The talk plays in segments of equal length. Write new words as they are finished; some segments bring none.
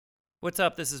What's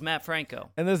up? This is Matt Franco.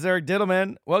 And this is Eric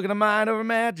Diddleman. Welcome to Mind Over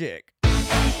Magic.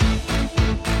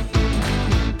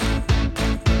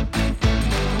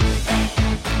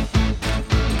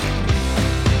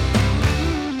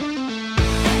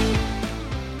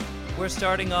 We're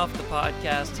starting off the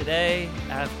podcast today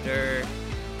after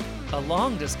a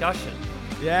long discussion.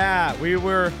 Yeah,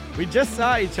 we just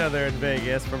saw each other in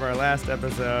Vegas from our last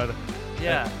episode.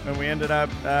 Yeah. And we ended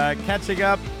up catching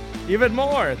up even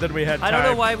more than we had time. I don't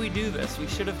know why we do this. We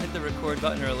should have hit the record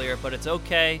button earlier, but it's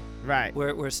okay. Right.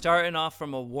 We're starting off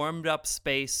from a warmed up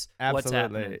space. Absolutely. What's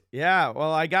happening? Yeah,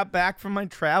 well, I got back from my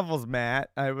travels,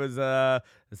 Matt. I was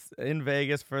in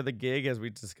Vegas for the gig, as we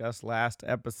discussed last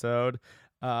episode.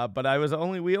 But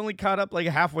we only caught up like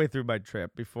halfway through my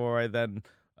trip before I then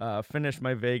finished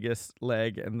my Vegas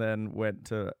leg and then went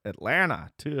to Atlanta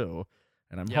too.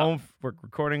 And I'm home. We're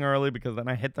recording early because then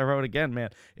I hit the road again,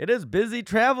 man. It is busy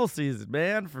travel season,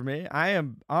 man, for me. I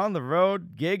am on the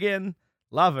road, gigging,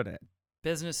 loving it.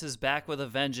 Business is back with a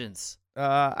vengeance.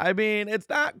 I mean, it's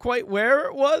not quite where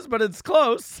it was, but it's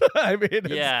close. I mean,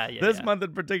 this month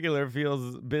in particular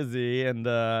feels busy, and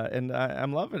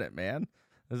I'm loving it, man.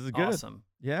 This is good. Awesome.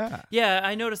 Yeah. Yeah,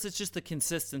 I noticed it's just the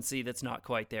consistency that's not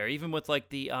quite there. Even with like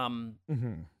the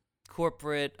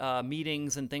corporate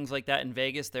meetings and things like that in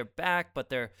Vegas, they're back, but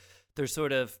they're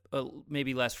sort of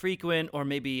maybe less frequent, or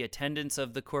maybe attendance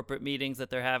of the corporate meetings that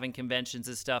they're having, conventions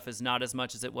and stuff, is not as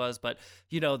much as it was. But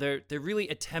they're really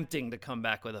attempting to come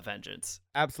back with a vengeance.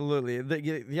 Absolutely.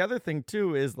 The other thing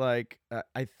too is like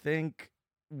I think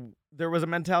there was a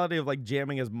mentality of like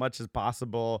jamming as much as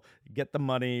possible, get the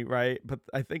money, right? But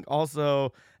I think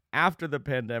also after the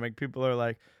pandemic, people are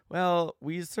like, well,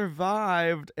 we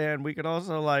survived and we could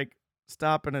also like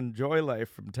stop and enjoy life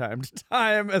from time to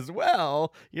time as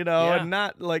well, and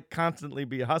not like constantly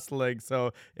be hustling.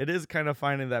 So it is kind of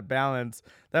finding that balance.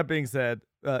 That being said,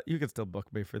 you can still book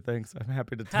me for things. I'm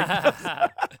happy to take those.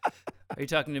 Are you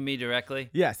talking to me directly?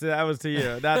 Yes, that was to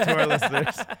you, not to our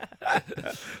listeners.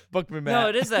 Book me, Matt. No,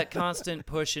 it is that constant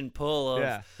push and pull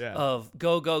of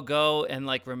go, go, go, and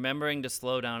like remembering to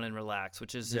slow down and relax,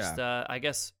 which is just, I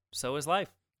guess, so is life.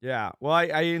 Yeah, well,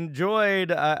 I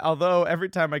enjoyed, although every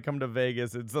time I come to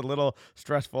Vegas, it's a little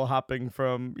stressful hopping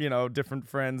from, different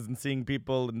friends and seeing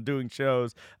people and doing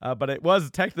shows, but it was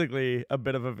technically a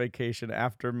bit of a vacation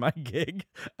after my gig,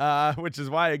 which is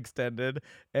why I extended,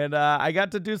 and I got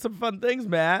to do some fun things,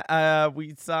 Matt.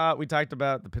 We talked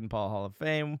about the Pinball Hall of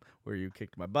Fame, where you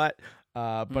kicked my butt,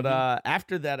 but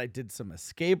after that, I did some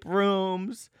escape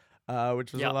rooms,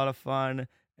 which was a lot of fun,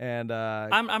 and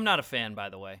I'm not a fan, by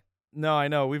the way. No, I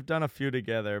know. We've done a few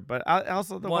together, but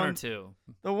also the one or two.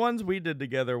 The ones we did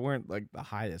together weren't like the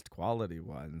highest quality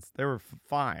ones. They were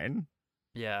fine.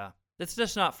 Yeah. It's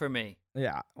just not for me.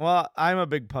 Yeah. Well, I'm a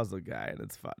big puzzle guy, and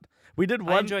it's fun. We did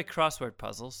one. I enjoy crossword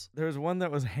puzzles. There was one that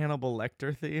was Hannibal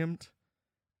Lecter themed,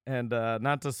 and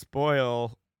not to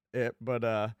spoil it, but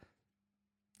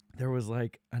there was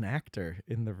like an actor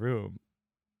in the room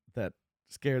that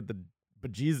scared the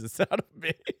bejesus out of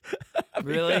me.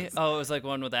 Really? Oh, it was like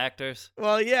one with actors?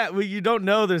 Well, yeah. Well, you don't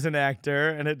know there's an actor,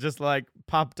 and it just like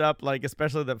popped up, like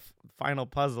especially the final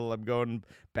puzzle. I'm going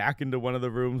back into one of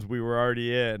the rooms we were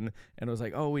already in, and it was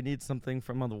like, oh, we need something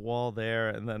from on the wall there.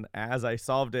 And then as I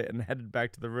solved it and headed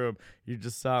back to the room, you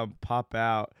just saw him pop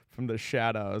out from the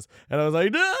shadows, and I was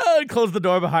like, no! I closed the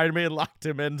door behind me and locked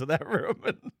him into that room.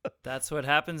 That's what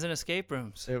happens in escape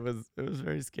rooms. It was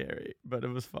very scary, but it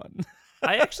was fun.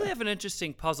 I actually have an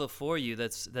interesting puzzle for you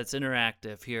that's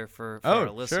interactive here for our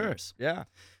listeners. Sure. Yeah.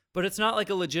 But it's not like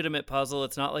a legitimate puzzle.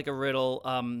 It's not like a riddle.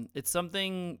 It's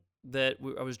something that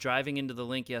I was driving into the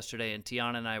link yesterday, and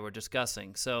Tiana and I were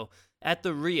discussing. So at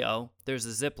the Rio, there's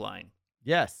a zip line.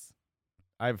 Yes.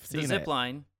 I've seen it. The zip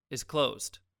line is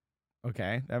closed.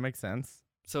 Okay, that makes sense.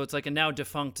 So it's like a now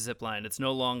defunct zip line. It's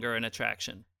no longer an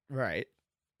attraction. Right.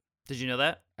 Did you know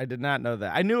that? I did not know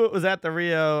that. I knew it was at the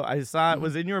Rio. I saw it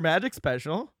was in your Magic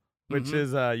special, which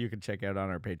is you can check out on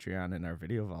our Patreon and our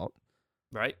Video Vault.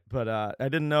 Right. But I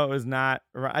didn't know it was not.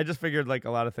 I just figured like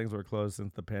a lot of things were closed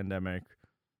since the pandemic,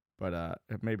 but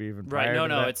maybe even prior right.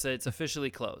 No, to it's officially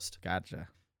closed. Gotcha.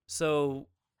 So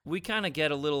we kind of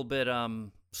get a little bit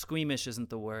squeamish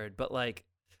isn't the word, but like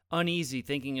uneasy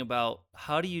thinking about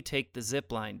how do you take the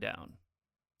zip line down?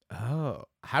 Oh,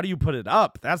 how do you put it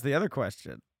up? That's the other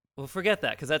question. Well, forget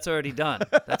that because that's already done.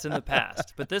 That's in the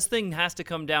past. But this thing has to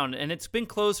come down, and it's been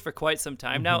closed for quite some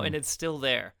time now, and it's still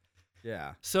there.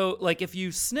 Yeah. So, like, if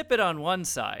you snip it on one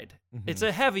side, it's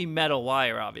a heavy metal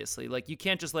wire, obviously. Like, you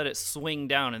can't just let it swing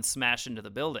down and smash into the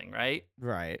building, right?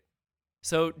 Right.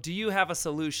 So, do you have a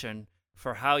solution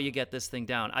for how you get this thing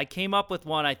down? I came up with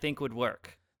one I think would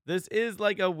work. this is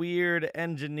like a weird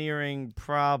engineering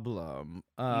problem.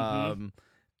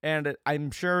 And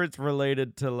I'm sure it's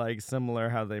related to like similar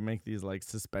how they make these like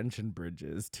suspension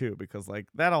bridges too, because like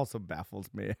that also baffles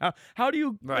me. How do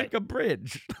you make a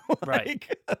bridge?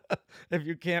 Like, if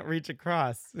you can't reach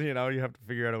across, you have to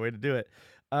figure out a way to do it.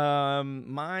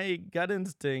 My gut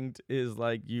instinct is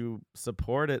like you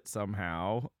support it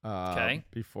somehow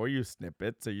before you snip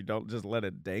it, so you don't just let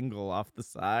it dangle off the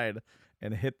side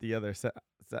and hit the other side.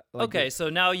 Okay, so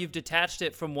now you've detached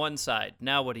it from one side.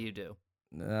 Now what do you do?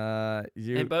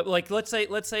 But like let's say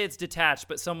it's detached,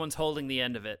 but someone's holding the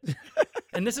end of it.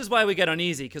 And this is why we get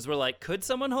uneasy, because we're like, could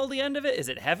someone hold the end of it? Is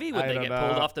it heavy? Would they get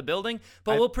pulled off the building?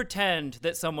 But we'll pretend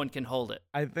that someone can hold it.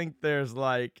 I think there's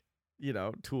like,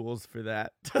 tools for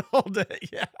that to hold it.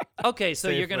 Yeah. Okay, so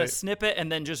you're gonna snip it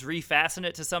and then just refasten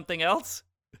it to something else?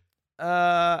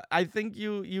 I think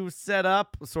you set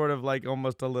up sort of like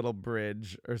almost a little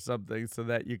bridge or something so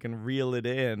that you can reel it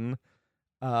in.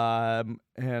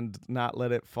 And not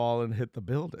let it fall and hit the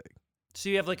building. So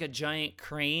you have like a giant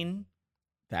crane?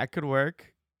 That could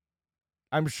work.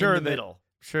 I'm sure in the middle.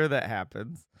 Sure that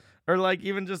happens. Or like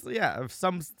even just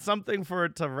something for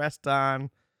it to rest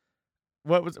on.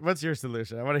 What's your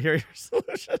solution? I want to hear your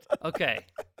solution. Okay.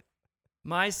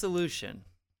 My solution,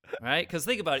 right? Because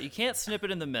think about it, you can't snip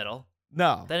it in the middle.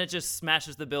 No. Then it just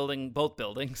smashes both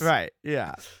buildings. Right.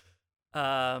 Yeah.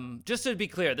 Just to be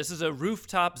clear, this is a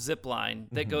rooftop zip line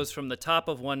that goes from the top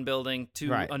of one building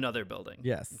to another building.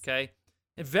 Yes. Okay.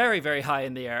 And very, very high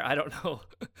in the air. I don't know.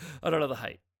 I don't know the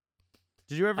height.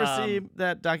 Did you ever see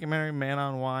that documentary Man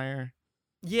on Wire?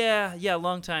 Yeah, a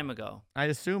long time ago. I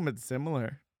assume it's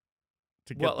similar.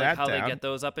 To get that how down. they get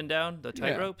those up and down, the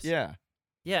tight ropes? Yeah.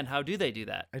 Yeah, and how do they do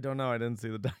that? I don't know. I didn't see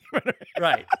the documentary.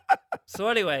 Right. So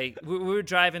anyway, we were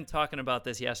driving talking about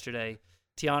this yesterday.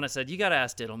 Tiana said, you got to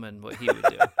ask Diddleman what he would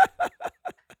do.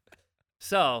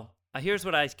 So here's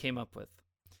what I came up with.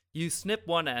 You snip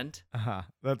one end. I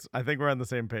think we're on the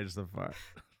same page so far.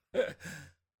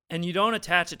 And you don't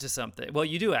attach it to something. Well,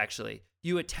 you do actually.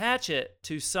 You attach it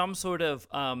to some sort of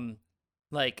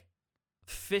like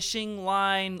fishing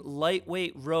line,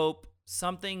 lightweight rope,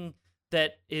 something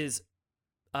that is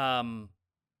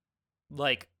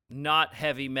like not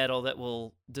heavy metal that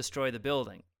will destroy the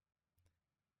building.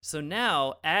 So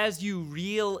now, as you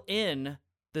reel in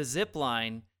the zip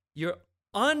line, you're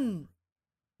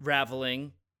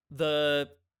unraveling the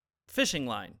fishing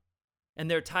line, and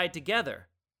they're tied together.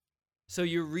 So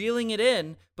you're reeling it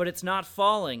in, but it's not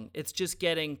falling. It's just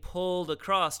getting pulled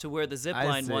across to where the zip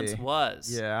line once was.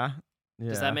 Yeah.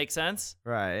 Does that make sense?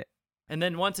 Right. And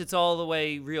then once it's all the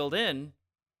way reeled in,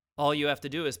 all you have to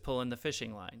do is pull in the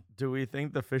fishing line. Do we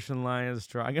think the fishing line is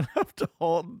strong enough to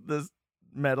hold this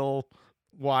metal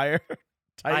wire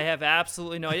tight? I have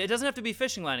absolutely no idea. It doesn't have to be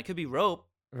fishing line. It could be rope.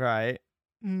 Right.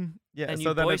 Yeah. And so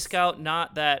you then Boy Scout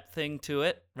knot that thing to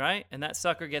it, right? And that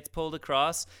sucker gets pulled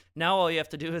across. Now all you have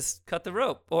to do is cut the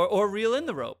rope or reel in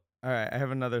the rope. All right. I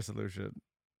have another solution.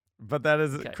 But that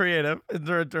is creative. It's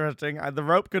interesting. The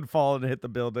rope could fall and hit the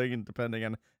building, and depending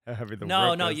on how heavy the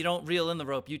rope is. No, you don't reel in the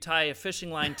rope. You tie a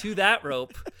fishing line to that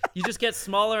rope. You just get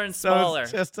smaller and smaller.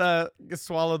 So it's just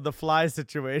swallowed the fly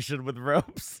situation with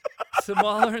ropes.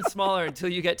 Smaller and smaller until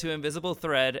you get to invisible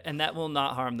thread, and that will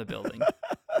not harm the building.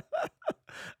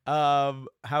 How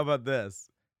about this?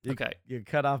 Okay. You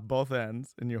cut off both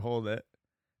ends and you hold it,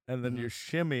 and then you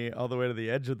shimmy all the way to the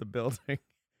edge of the building.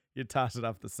 You toss it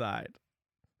off the side,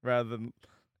 rather than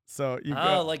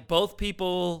go, like both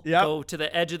people go to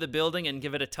the edge of the building and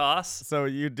give it a toss. So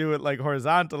you do it like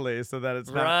horizontally, so that it's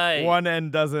not one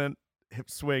end doesn't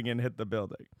swing and hit the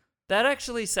building. That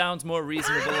actually sounds more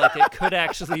reasonable. Like it could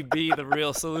actually be the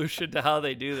real solution to how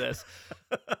they do this.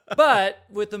 But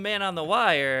with the Man on the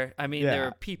Wire, I mean, there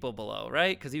are people below,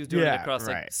 right? Because he was doing it across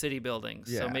like city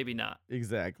buildings, so maybe not.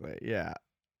 Exactly. Yeah.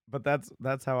 But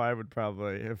that's how I would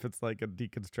probably, if it's like a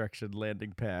deconstruction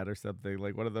landing pad or something,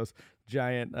 like one of those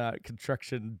giant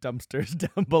construction dumpsters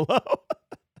down below.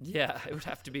 Yeah, it would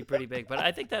have to be pretty big, but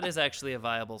I think that is actually a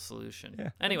viable solution. Yeah.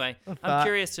 Anyway, I'm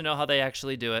curious to know how they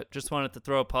actually do it. Just wanted to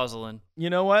throw a puzzle in. You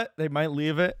know what? They might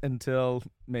leave it until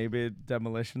maybe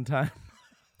demolition time.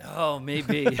 Oh,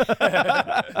 maybe.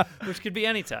 Which could be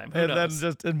any time. Who knows?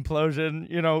 Then just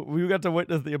implosion. We got to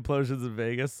witness the implosions in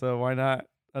Vegas, so why not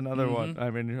another one?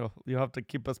 I mean, you'll have to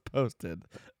keep us posted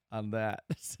on that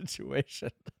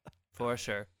situation. For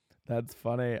sure. That's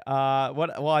funny.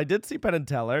 Well, I did see Penn and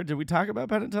Teller. Did we talk about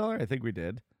Penn and Teller? I think we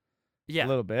did. Yeah. A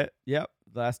little bit. Yep.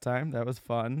 Last time. That was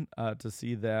fun to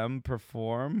see them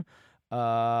perform.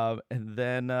 And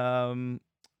then I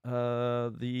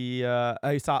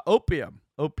saw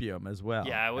Opium as well.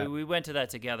 Yeah, we went to that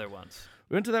together once.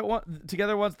 We went to that one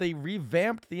together once. They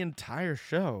revamped the entire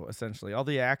show, essentially. All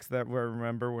the acts that were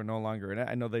no longer in it.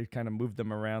 I know they kind of moved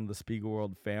them around the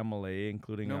Spiegelworld family,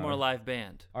 including No more live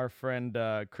band. our friend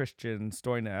Christian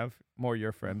Stoynev. More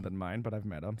your friend than mine, but I've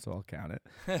met him, so I'll count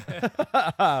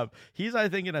it. He's, I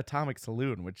think, in Atomic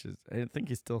Saloon, which is, I think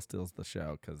he still steals the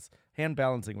show because hand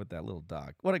balancing with that little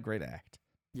dog. What a great act.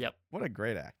 Yep. What a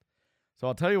great act. So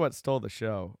I'll tell you what stole the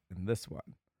show in this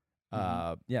one.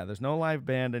 Yeah, there's no live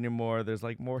band anymore. There's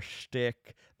like more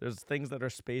shtick. There's things that are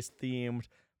space themed.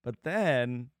 But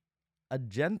then a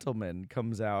gentleman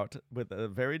comes out with a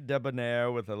very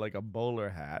debonair, with like a bowler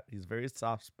hat. He's very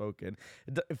soft spoken.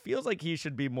 It feels like he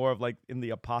should be more of like in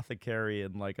the apothecary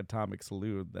in like Atomic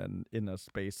Saloon than in a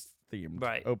space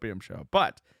themed opium show.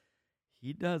 But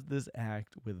he does this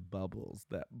act with bubbles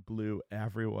that blew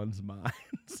everyone's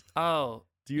minds. Oh.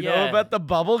 Do you know about the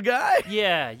bubble guy?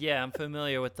 Yeah, I'm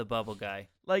familiar with the bubble guy.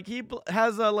 Like he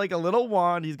has a little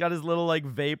wand. He's got his little like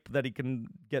vape that he can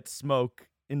get smoke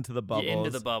into the bubbles. Into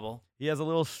the bubble. He has a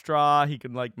little straw he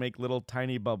can like make little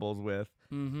tiny bubbles with.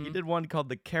 Mm-hmm. He did one called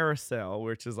the carousel,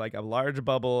 which is like a large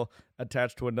bubble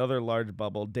attached to another large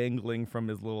bubble dangling from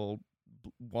his little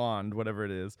wand, whatever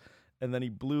it is. And then he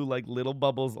blew like little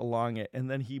bubbles along it. And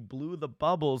then he blew the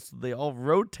bubbles so they all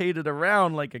rotated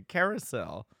around like a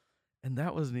carousel. And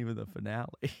that wasn't even the finale.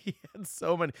 He had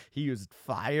so many. He used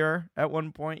fire at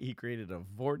one point. He created a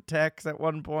vortex at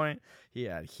one point. He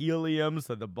had helium,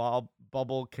 so the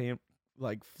bubble came,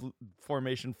 like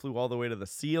formation flew all the way to the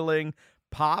ceiling,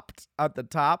 popped at the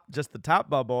top, just the top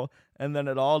bubble, and then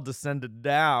it all descended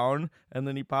down, and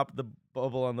then he popped the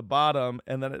bubble on the bottom,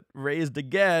 and then it raised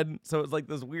again. So it was like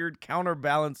this weird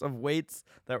counterbalance of weights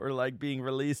that were like being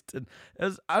released, and it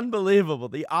was unbelievable.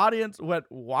 The audience went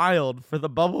wild for the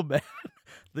bubble man.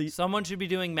 Someone should be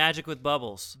doing magic with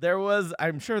bubbles.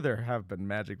 I'm sure there have been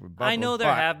magic with bubbles. I know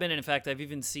there have been, and in fact, I've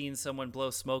even seen someone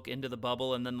blow smoke into the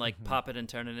bubble and then like pop it and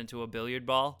turn it into a billiard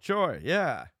ball. Sure,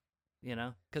 yeah. You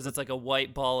know, because it's like a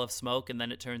white ball of smoke and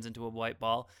then it turns into a white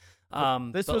ball.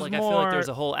 I feel like there's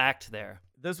a whole act there.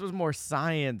 This was more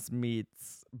science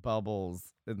meets bubbles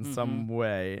in some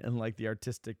way, and like the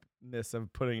artisticness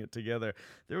of putting it together.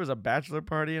 There was a bachelor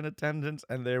party in attendance,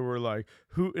 and they were like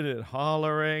hooting and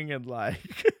hollering, and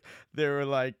like they were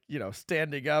like,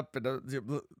 standing up,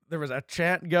 and there was a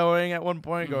chant going at one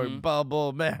point, going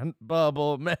 "Bubble man,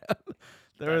 bubble man."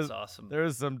 That's awesome. There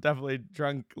was some definitely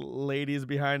drunk ladies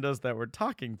behind us that were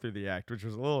talking through the act, which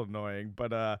was a little annoying.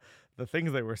 But the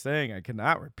things they were saying, I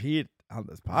cannot repeat on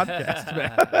this podcast,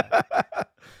 man.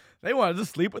 They wanted to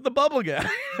sleep with the bubble guy.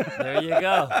 There you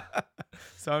go.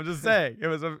 So I'm just saying, it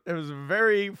was a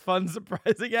very fun,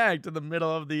 surprising act in the middle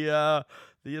of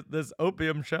this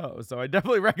opium show. So I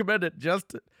definitely recommend it.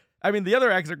 The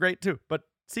other acts are great too, but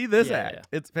see this act.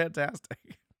 Yeah. It's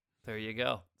fantastic. There you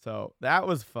go. So that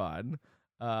was fun.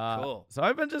 Cool. So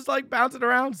I've been just like bouncing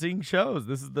around seeing shows.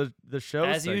 This is the show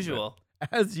as segment. usual.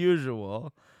 As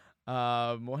usual.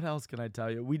 What else can I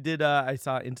tell you? We did. I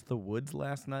saw Into the Woods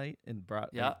last night and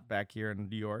back here in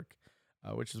New York,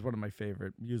 which is one of my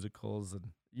favorite musicals. And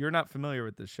you're not familiar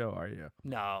with this show, are you?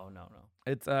 No.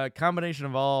 It's a combination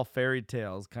of all fairy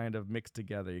tales kind of mixed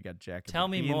together. You got Jack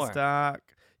and the Beanstalk. More.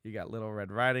 You got Little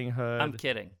Red Riding Hood. I'm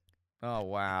kidding. Oh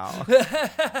wow.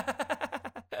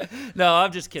 No,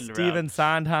 I'm just kidding. Stephen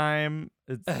Sondheim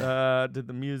did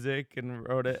the music and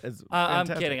wrote it. I'm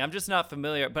kidding. I'm just not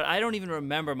familiar, but I don't even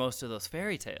remember most of those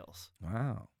fairy tales.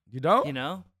 Wow, you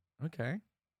don't? Okay.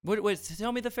 Wait,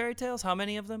 tell me the fairy tales. How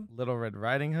many of them? Little Red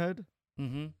Riding Hood.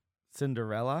 Mm-hmm.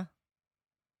 Cinderella.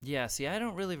 Yeah. See, I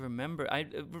don't really remember.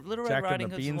 Little Red Riding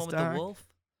Hood's the one with the wolf.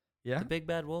 Yeah. The big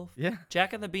bad wolf. Yeah.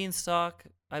 Jack and the Beanstalk.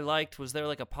 I liked. Was there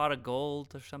like a pot of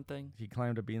gold or something? He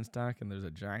climbed a beanstalk and there's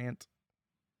a giant.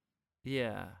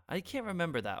 Yeah, I can't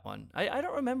remember that one. I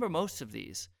don't remember most of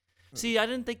these. See, I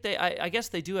didn't think I guess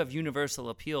they do have universal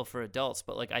appeal for adults,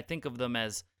 but like I think of them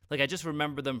as like I just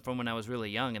remember them from when I was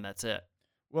really young, and that's it.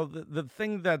 Well, the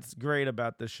thing that's great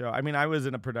about this show, I mean, I was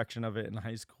in a production of it in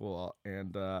high school,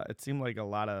 and it seemed like a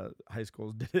lot of high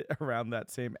schools did it around that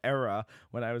same era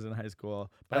when I was in high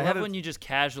school. But I love when you just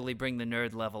casually bring the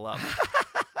nerd level up.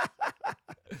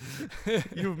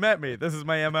 You've met me. This is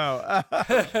my MO.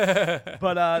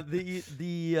 But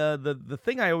the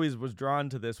thing I always was drawn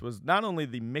to this was not only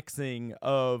the mixing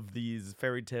of these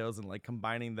fairy tales and like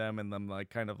combining them and them like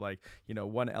kind of like,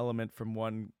 one element from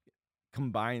one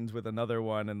combines with another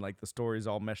one and like the stories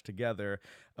all mesh together.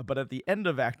 But at the end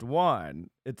of Act 1,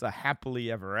 it's a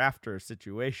happily ever after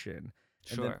situation.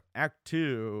 Sure. And then Act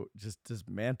 2 just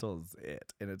dismantles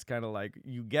it. And it's kind of like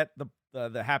you get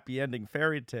the happy ending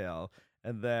fairy tale,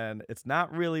 and then it's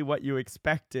not really what you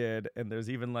expected, and there's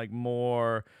even like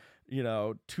more,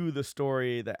 to the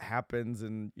story that happens,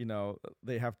 and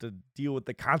they have to deal with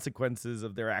the consequences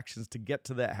of their actions to get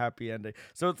to that happy ending.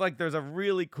 So it's like there's a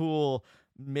really cool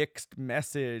mixed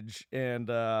message, and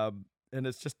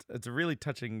it's a really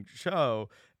touching show,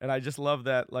 and I just love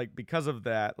that, like, because of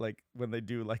that, like when they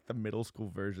do like the middle school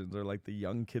versions or like the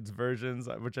young kids versions,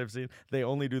 which I've seen, they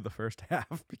only do the first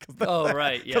half because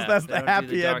that's the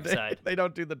happy ending. Side. They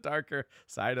don't do the darker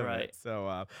side of it.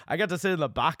 So I got to sit in the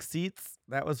box seats.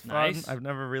 That was fun. Nice. I've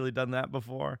never really done that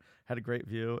before. Had a great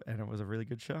view, and it was a really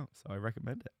good show, so I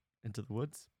recommend it. Into the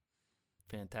Woods.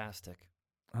 Fantastic.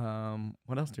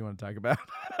 What else do you want to talk about?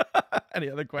 Any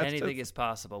other questions? Anything is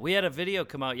possible. We had a video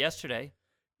come out yesterday.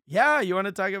 Yeah, you want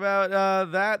to talk about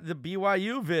the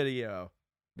BYU video?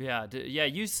 Yeah,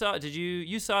 you saw.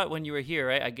 You saw it when you were here,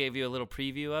 right? I gave you a little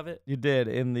preview of it. You did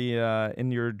in the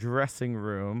in your dressing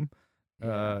room,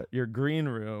 your green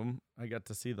room. I got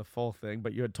to see the full thing,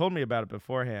 but you had told me about it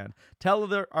beforehand. Tell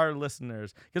our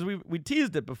listeners, because we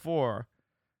teased it before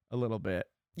a little bit.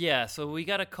 Yeah, so we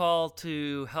got a call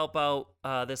to help out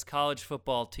this college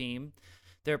football team.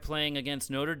 They're playing against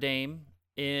Notre Dame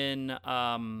in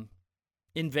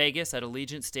Vegas at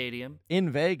Allegiant Stadium.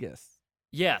 In Vegas?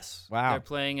 Yes. Wow. They're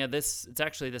playing it's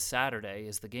actually this Saturday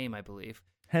is the game, I believe.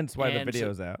 Hence why the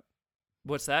video's out.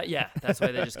 What's that? Yeah, that's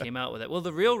why they just came out with it. Well,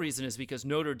 the real reason is because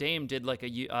Notre Dame did like a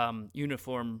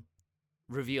uniform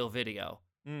reveal video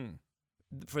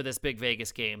for this big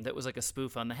Vegas game that was like a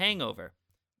spoof on The Hangover.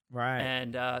 Right.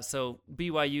 And so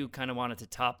BYU kind of wanted to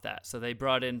top that. So they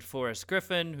brought in Forrest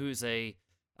Griffin, who's a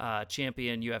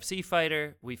champion UFC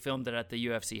fighter. We filmed it at the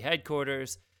UFC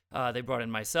headquarters. They brought in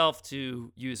myself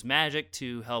to use magic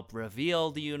to help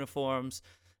reveal the uniforms.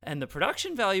 And the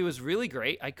production value was really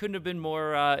great. I couldn't have been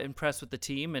more impressed with the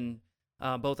team, and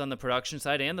both on the production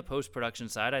side and the post-production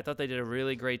side. I thought they did a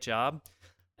really great job.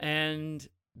 And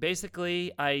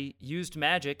basically, I used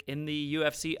magic in the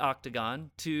UFC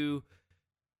octagon to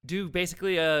do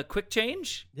basically a quick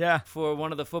change for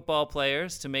one of the football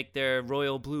players to make their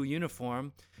royal blue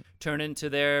uniform turn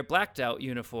into their blacked out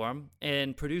uniform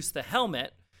and produce the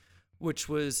helmet, which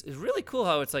is really cool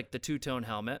how it's like the two-tone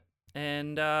helmet.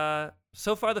 And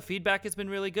so far the feedback has been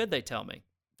really good, they tell me.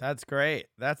 That's great.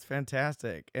 That's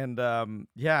fantastic. And I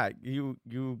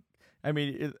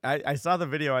saw the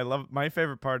video. My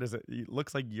favorite part is it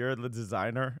looks like you're the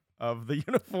designer of the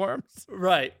uniforms.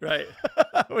 Right.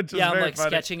 Which is I'm very like funny.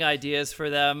 Sketching ideas for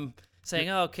them, saying,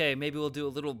 oh, okay, maybe we'll do a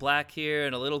little black here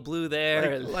and a little blue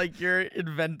there. Like you're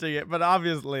inventing it, but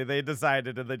obviously they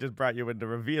decided and they just brought you in to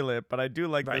reveal it. But I do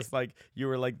like this, like you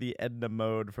were like the Edna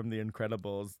Mode from The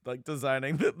Incredibles, like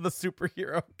designing the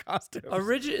superhero costumes.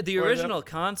 The original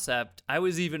concept, I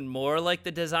was even more like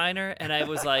the designer, and I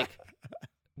was like,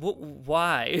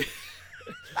 why?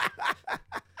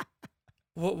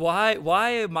 Why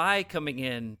am I coming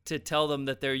in to tell them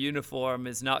that their uniform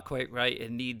is not quite right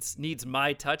and needs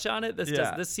my touch on it?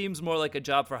 This seems more like a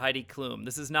job for Heidi Klum.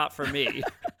 This is not for me.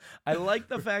 I like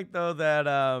the fact though that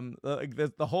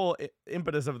the whole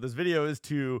impetus of this video is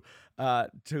to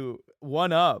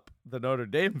one up the Notre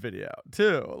Dame video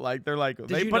too. Like they're like,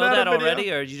 did you know that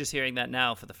already, or are you just hearing that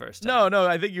now for the first time? No,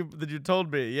 I think you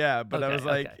told me, yeah. But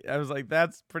okay, I was like,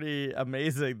 that's pretty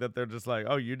amazing that they're just like,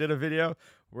 oh, you did a video.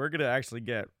 We're gonna actually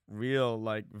get real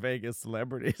like Vegas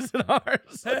celebrities in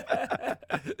ours.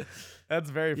 That's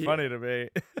very funny to me.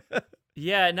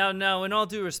 Yeah. Now, in all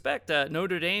due respect,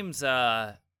 Notre Dame's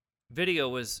video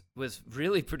was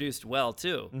really produced well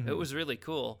too. Mm-hmm. It was really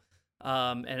cool.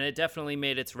 And it definitely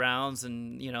made its rounds,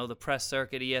 and the press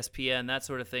circuit, ESPN, that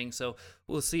sort of thing. So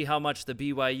we'll see how much the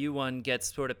BYU one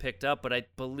gets sort of picked up. But I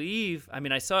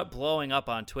saw it blowing up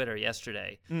on Twitter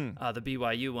yesterday. The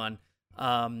BYU one.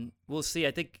 We'll see.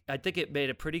 I think it made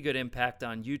a pretty good impact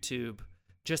on YouTube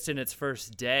just in its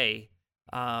first day,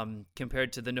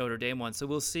 compared to the Notre Dame one. So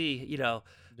we'll see,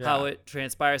 how it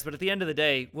transpires. But at the end of the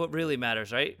day, what really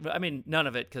matters, right? I mean, none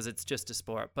of it, because it's just a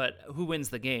sport. But who wins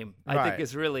the game, I think,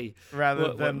 is really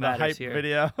rather than the hype here.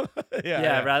 video.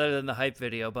 yeah, rather than the hype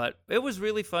video. But it was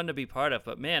really fun to be part of.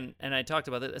 But man, and I talked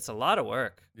about it. It's a lot of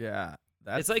work. Yeah,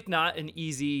 it's like not an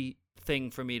easy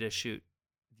thing for me to shoot.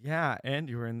 Yeah, and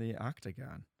you were in the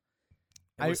octagon.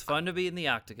 It was fun to be in the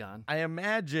octagon. I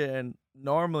imagine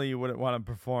normally you wouldn't want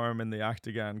to perform in the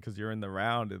octagon because you're in the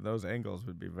round, and those angles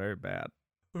would be very bad.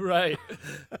 Right.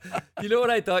 You know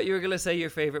what I thought you were going to say your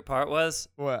favorite part was?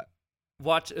 What?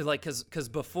 Watch, like, because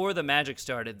before the magic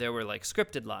started, there were, like,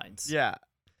 scripted lines. Yeah.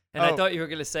 And I thought you were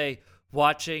going to say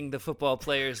watching the football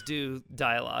players do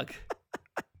dialogue.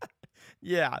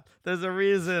 Yeah, there's a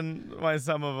reason why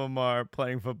some of them are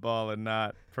playing football and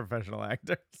not professional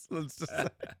actors. Let's just say.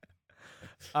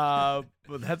 But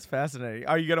that's fascinating.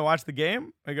 Are you going to watch the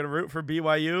game? Are you going to root for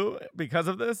BYU because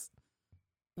of this?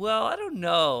 Well, I don't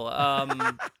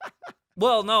know.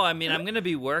 Well, no, I mean, I'm going to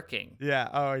be working. Yeah.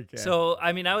 Oh, okay. So,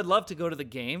 I mean, I would love to go to the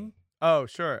game. Oh,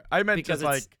 sure. I meant Because just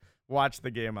like watch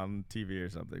the game on TV or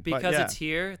something. Because but, yeah. it's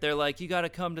here. They're like, you got to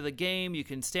come to the game. You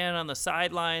can stand on the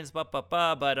sidelines, But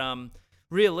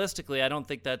realistically, I don't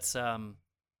think that's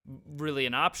really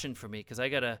an option for me because I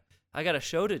got a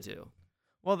show to do.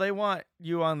 Well, they want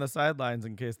you on the sidelines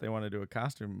in case they want to do a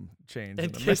costume change.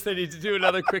 In case they need to do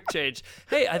another quick change.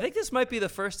 Hey, I think this might be the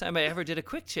first time I ever did a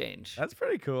quick change. That's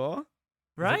pretty cool.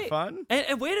 Right? Is it fun?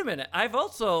 And wait a minute. I've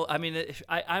also, I mean,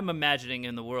 I'm imagining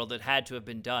in the world it had to have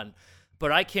been done,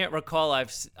 but I can't recall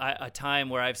a time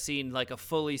where I've seen like a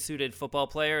fully suited football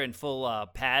player in full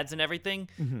pads and everything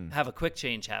have a quick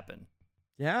change happen.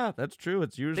 Yeah, that's true.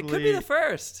 It could be the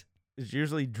first. It's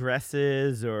usually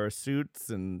dresses or suits,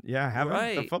 and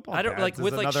having the football. I don't pads like is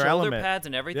with like another shoulder element. pads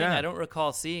and everything. Yeah. I don't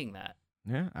recall seeing that.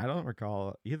 Yeah, I don't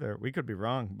recall either. We could be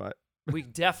wrong, but We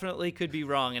definitely could be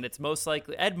wrong, and it's most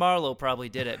likely Ed Marlowe probably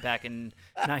did it back in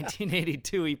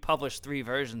 1982. He published 3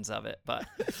 versions of it, but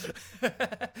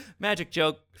magic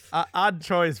joke. Odd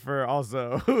choice for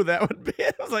also who that would be.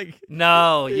 It was like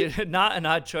No, not an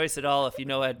odd choice at all if you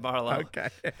know Ed Marlowe. Okay.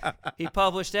 He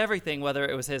published everything, whether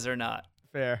it was his or not.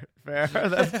 Fair.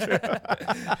 That's true.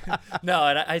 No,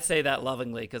 and I say that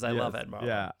lovingly because I love Ed Marlowe.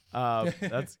 Yeah,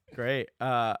 that's great.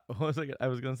 What was I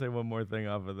was going to say one more thing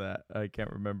off of that. I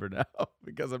can't remember now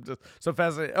because I'm just so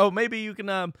fascinated. Oh, maybe you can.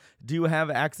 Do you have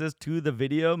access to the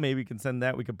video? Maybe you can send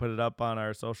that. We can put it up on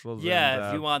our socials. Yeah,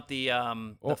 if you want the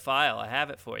file, I have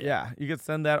it for you. Yeah, you can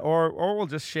send that, or we'll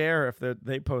just share if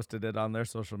they posted it on their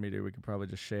social media. We can probably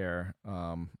just share.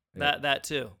 That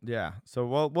too. Yeah. So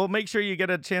we'll make sure you get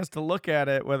a chance to look at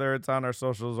it, whether it's on our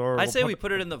socials or I say we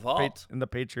put it in the vault. In the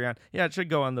Patreon. Yeah, it should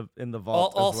go in the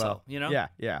vault also, as well. you know?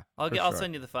 Yeah. I'll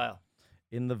send you the file.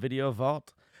 In the video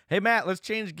vault. Hey Matt, let's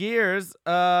change gears.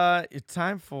 It's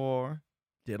time for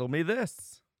Diddle Me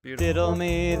This. Beautiful. Diddle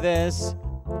me this,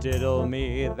 diddle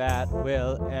me that.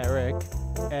 Will Eric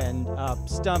end up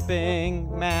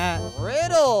stumping Matt?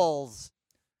 Riddles.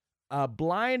 A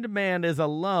blind man is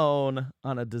alone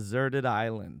on a deserted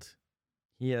island.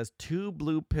 He has 2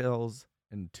 blue pills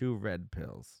and 2 red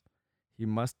pills. He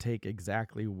must take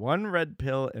exactly 1 red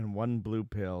pill and 1 blue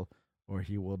pill, or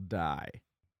he will die.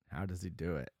 How does he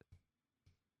do it?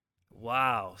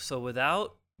 Wow. So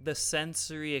without the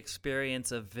sensory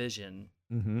experience of vision,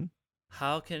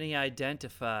 how can he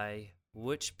identify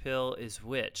which pill is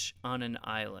which on an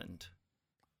island?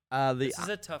 This is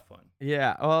a tough one.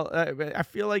 Yeah, well, I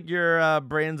feel like your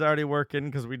brain's already working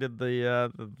because we did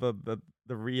the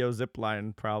Rio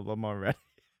zipline problem already.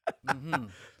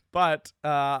 But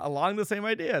along the same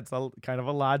idea, it's a kind of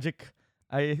a logic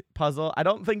puzzle. I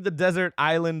don't think the desert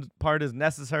island part is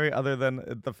necessary, other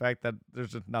than the fact that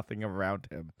there's just nothing around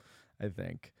him. I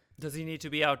think. Does he need to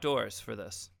be outdoors for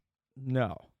this?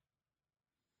 No.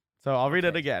 So I'll read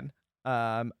it again.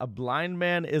 A blind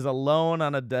man is alone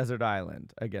on a desert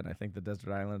island. Again, I think the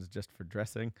desert island is just for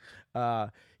dressing.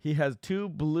 He has 2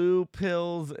 blue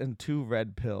pills and 2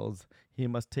 red pills. He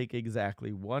must take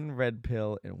exactly 1 red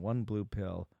pill and 1 blue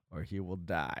pill, or he will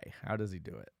die. How does he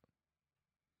do it?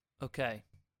 Okay.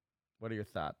 What are your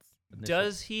thoughts?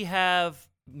 Does he have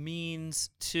means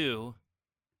to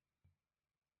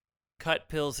cut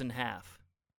pills in half?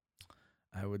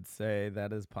 I would say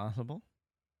that is possible.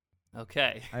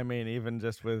 Okay. I mean, even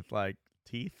just with, like,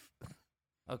 teeth.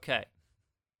 Okay.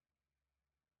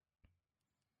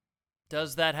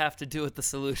 Does that have to do with the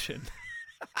solution?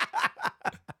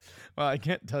 Well, I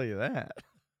can't tell you that.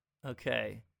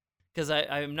 Okay. Because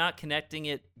I'm not connecting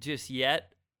it just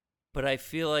yet, but I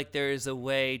feel like there is a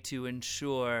way to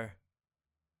ensure.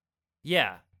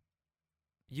 Yeah.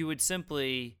 You would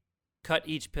simply cut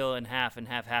each pill in half and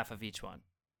have half of each one.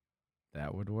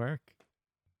 That would work.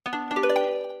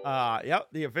 Yep.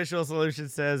 The official solution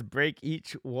says break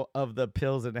each of the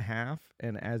pills in half,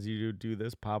 and as you do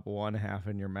this, pop 1 half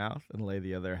in your mouth and lay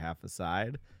the other half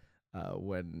aside.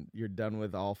 When you're done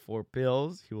with all 4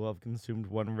 pills, you will have consumed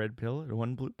 1 red pill and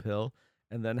 1 blue pill,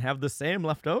 and then have the same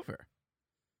left over.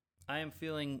 I'm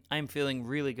feeling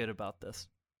really good about this.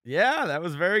 Yeah, that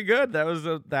was very good.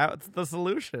 That's the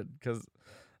solution because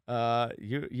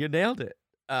you nailed it.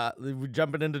 We're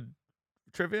jumping into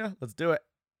trivia. Let's do it.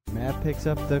 Matt picks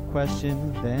up the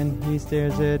question, then he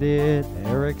stares at it.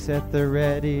 Eric's at the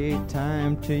ready,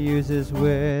 time to use his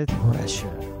wit.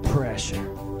 Pressure.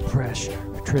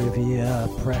 Trivia,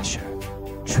 pressure.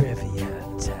 Trivia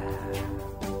time.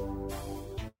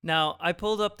 Now, I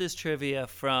pulled up this trivia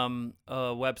from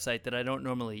a website that I don't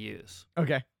normally use.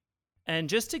 Okay. And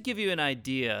just to give you an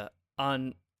idea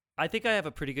on, I think I have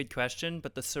a pretty good question,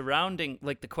 but the surrounding,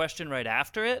 like the question right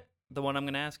after it, the one I'm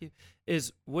going to ask you,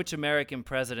 is which American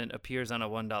president appears on a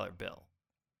 $1 bill?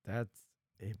 That's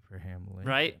Abraham Lincoln.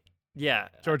 Right? Yeah.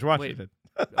 George Washington.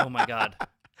 Wait. Oh, my God.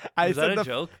 Is that a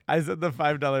joke? I said the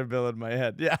 $5 bill in my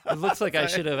head. Yeah. It looks like I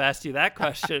should have asked you that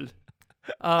question.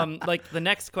 Like the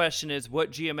next question is, what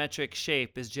geometric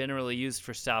shape is generally used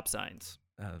for stop signs?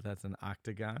 That's an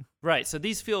octagon. Right. So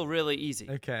these feel really easy.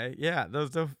 Okay. Yeah,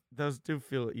 those do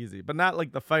feel easy, but not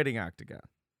like the fighting octagon.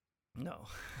 No.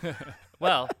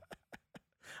 Well,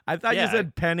 I thought yeah. you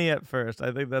said penny at first.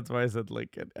 I think that's why I said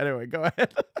Lincoln. Anyway, go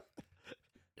ahead.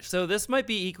 So this might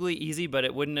be equally easy, but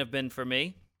it wouldn't have been for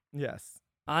me. Yes.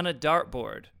 On a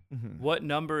dartboard, Mm-hmm. what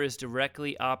number is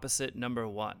directly opposite number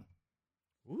 1?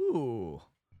 Ooh,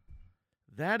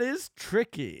 that is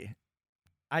tricky.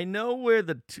 I know where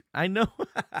I know.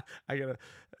 I gotta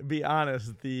be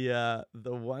honest. The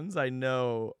ones I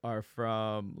know are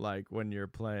from like when you're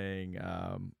playing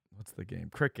what's the game?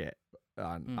 Cricket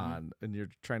on and you're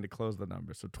trying to close the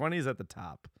number. So 20 is at the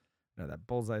top. No, that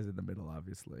bullseye's in the middle,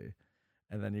 obviously.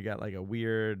 And then you got like a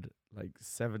weird like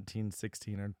 17,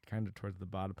 16 are kind of towards the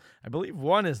bottom. I believe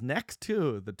 1 is next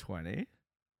to the 20. I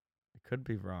could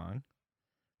be wrong.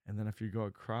 And then if you go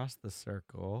across the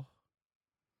circle,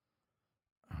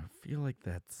 I feel like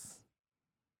that's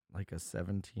like a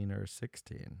 17 or a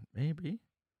 16. Maybe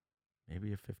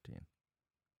a 15.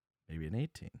 Maybe an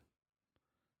 18.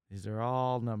 These are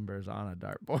all numbers on a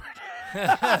dartboard.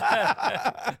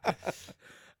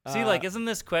 See, like, isn't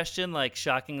this question like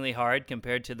shockingly hard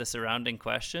compared to the surrounding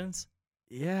questions?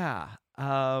 Yeah.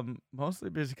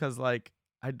 Mostly because like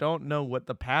I don't know what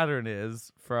the pattern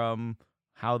is from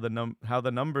how the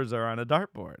numbers are on a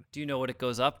dartboard. Do you know what it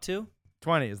goes up to?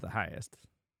 20 is the highest.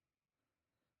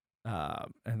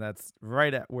 And that's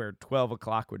right at where 12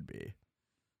 o'clock would be.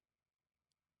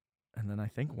 And then I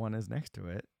think 1 is next to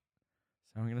it.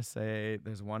 So I'm going to say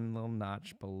there's one little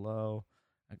notch below.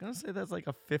 I'm going to say that's like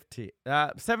a 15.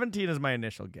 17 is my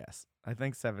initial guess. I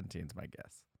think 17 is my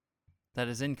guess. That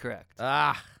is incorrect.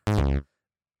 Ah.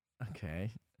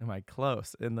 Okay. Am I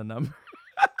close in the number?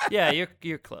 Yeah,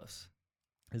 you're close.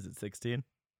 Is it 16?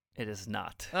 It is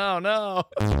not. Oh, no.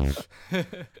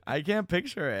 I can't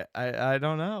picture it. I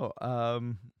don't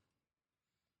know.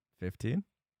 15?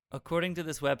 According to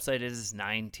this website, it is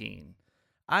 19.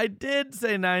 I did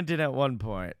say 19 at one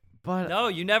point, but No,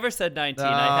 you never said 19.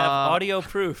 I have audio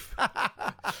proof.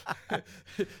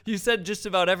 You said just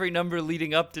about every number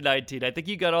leading up to 19. I think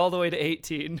you got all the way to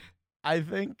 18. I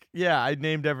think, yeah, I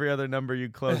named every other number you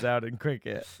close out in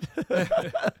cricket.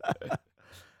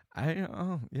 I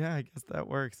guess that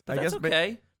works. But I that's guess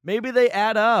okay. maybe they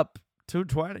add up to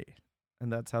 20,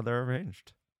 and that's how they're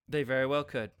arranged. They very well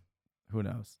could. Who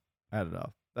knows? I don't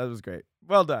know. That was great.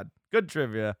 Well done. Good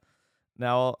trivia.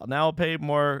 Now I'll pay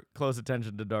more close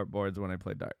attention to dartboards when I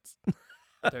play darts.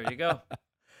 There you go.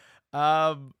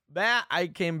 Matt, I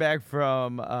came back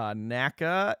from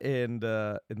NACA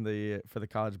for the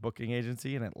college booking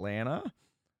agency in Atlanta.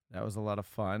 That was a lot of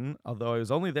fun. Although I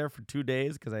was only there for 2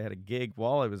 days because I had a gig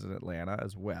while I was in Atlanta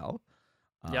as well.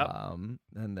 Yep.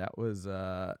 And that was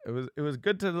it was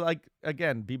good to like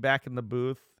again be back in the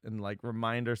booth and like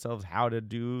remind ourselves how to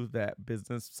do that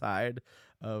business side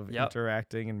of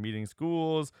interacting and meeting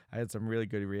schools. I had some really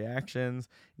good reactions.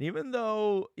 And even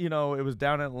though, you know, it was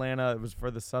down in Atlanta, it was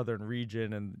for the southern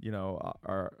region and, you know,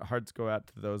 our hearts go out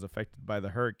to those affected by the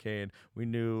hurricane. We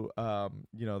knew,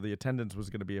 you know, the attendance was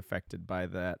going to be affected by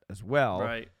that as well.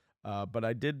 Right. But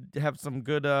I did have some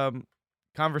good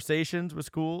conversations with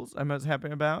schools I was happy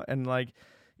about. And like,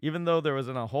 even though there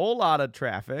wasn't a whole lot of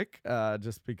traffic,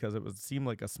 just because it seemed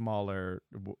like a smaller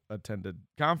attended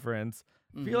conference,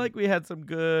 I feel like we had some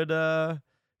good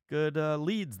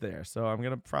leads there. So I'm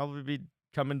going to probably be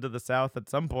coming to the South at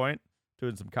some point,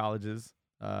 doing some colleges.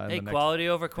 Hey, quality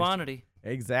over quantity.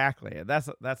 Exactly. That's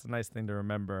a nice thing to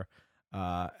remember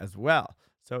as well.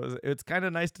 So it's kind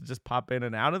of nice to just pop in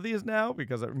and out of these now,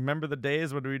 because I remember the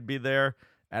days when we'd be there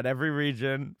at every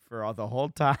region for the whole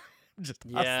time. Just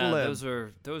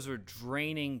hustling. those were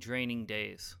draining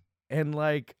days. And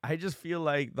like I just feel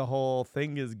like the whole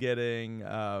thing is getting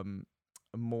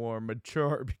more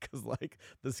mature because like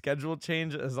the schedule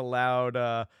change has allowed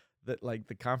that like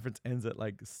the conference ends at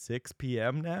like 6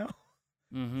 p.m. now.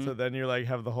 Mm-hmm. So then you're like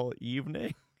have the whole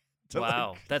evening.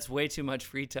 Wow, that's way too much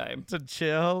free time to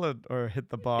chill or hit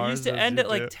the bars. It used to end at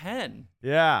like 10.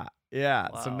 Yeah. Wow.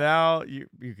 So now you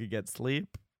could get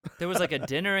sleep. There was like a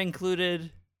dinner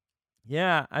included.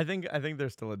 Yeah, I think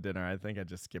there's still a dinner. I think I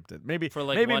just skipped it. Maybe For,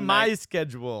 like, maybe one my night?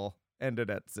 schedule ended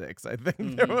at 6. I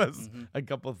think there was Mhm. a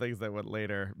couple things that went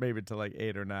later, maybe to like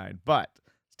 8 or 9, but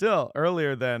still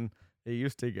earlier than it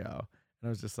used to go. And I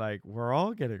was just like, we're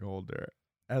all getting older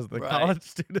as the Right. college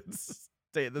students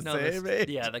stay the No, same age.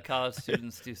 yeah, the college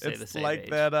students do stay the It's same like age.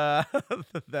 that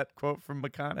that quote from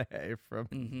McConaughey from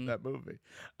Mhm. that movie.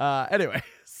 Anyway,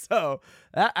 so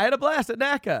I had a blast at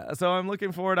NACA. So I'm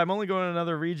looking forward. I'm only going to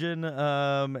another region,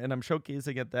 and I'm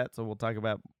showcasing at that. So we'll talk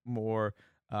about more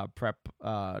prep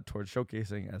towards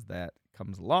showcasing as that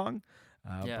comes along.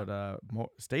 Yeah. But more,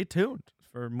 stay tuned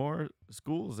for more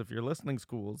schools. If you're listening,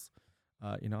 schools,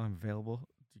 I'm available.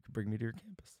 You can bring me to your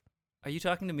campus. Are you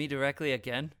talking to me directly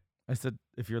again? I said,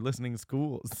 if you're listening,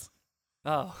 schools.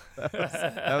 Oh.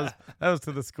 That was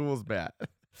to the schools, Matt.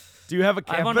 Do you have a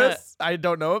I campus wanna- I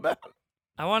don't know about?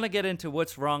 I want to get into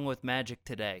what's wrong with magic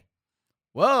today.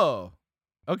 Whoa.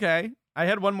 Okay. I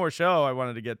had one more show I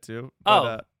wanted to get to. Oh.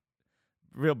 But,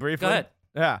 real briefly. Go ahead.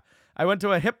 Yeah. I went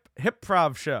to a hip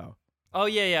prov show. Oh,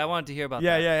 yeah, I wanted to hear about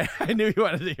Yeah, that. yeah. I knew you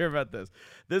wanted to hear about this.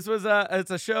 This was it's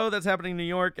a show that's happening in New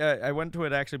York. I went to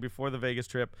it actually before the Vegas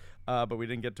trip, but we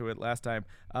didn't get to it last time.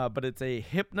 But it's a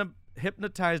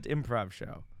hypnotized improv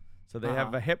show. So they have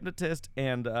Uh-huh. a hypnotist,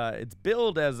 and it's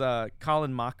billed as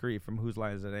Colin Mockery from Whose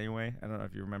Line Is It Anyway? I don't know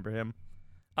if you remember him.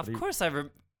 Of course Are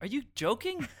you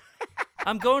joking?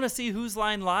 I'm going to see Whose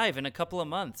Line live in a couple of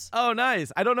months. Oh,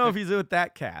 nice. I don't know if he's with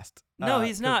that cast. No,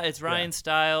 he's 'cause- not. It's Ryan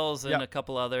Stiles and Yep. a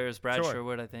couple others. Brad Sure.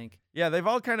 Sherwood, I think. Yeah, they've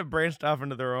all kind of branched off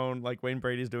into their own. Like Wayne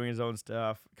Brady's doing his own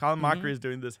stuff. Colin Mhm. Mockery is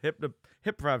doing this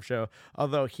hip-prov show,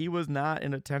 although he was not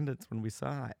in attendance when we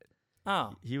saw it.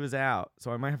 Oh, He was out,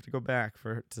 so I might have to go back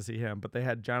to see him. But they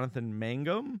had Jonathan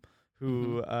Mangum,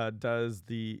 who he's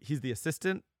the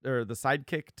assistant or the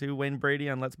sidekick to Wayne Brady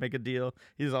on Let's Make a Deal.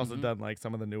 He's also Mhm. done like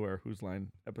some of the newer Whose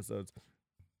Line episodes.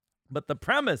 But the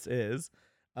premise is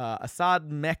Assad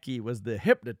Mekki was the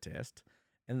hypnotist,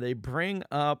 and they bring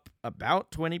up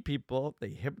about 20 people. They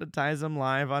hypnotize them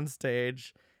live on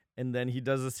stage, and then he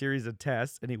does a series of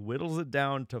tests, and he whittles it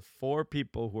down to 4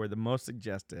 people who are the most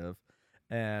suggestive,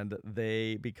 and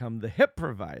they become the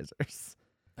hypprovisers.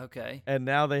 okay. And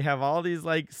now they have all these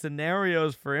like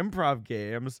scenarios for improv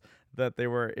games that they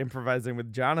were improvising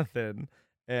with Jonathan.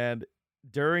 And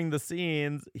during the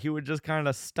scenes, he would just kind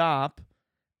of stop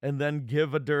and then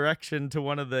give a direction to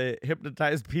one of the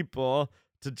hypnotized people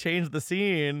to change the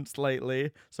scene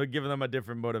slightly. So giving them a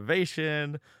different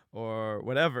motivation or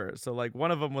whatever. So like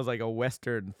one of them was like a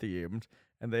Western themed,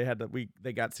 and they had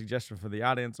they got suggestions from the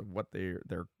audience of what their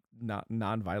not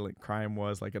non-violent crime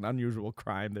was, like an unusual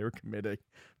crime they were committing.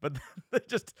 But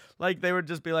they would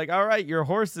just be like, all right, your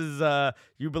horse is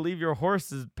you believe your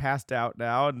horse is passed out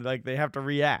now, and like they have to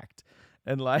react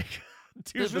and like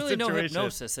to There's the really no situation.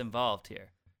 hypnosis involved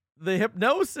here. The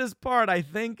hypnosis part, I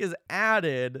think, is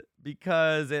added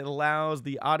because it allows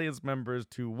the audience members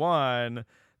to, 1,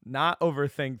 not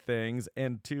overthink things,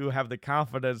 and 2, have the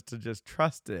confidence to just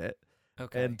trust it.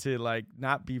 Okay. And to like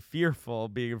not be fearful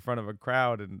being in front of a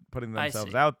crowd and putting I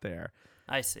themselves see. out there.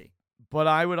 I see. But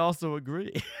I would also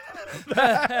agree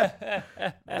that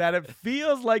it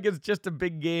feels like it's just a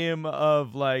big game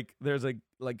of like there's a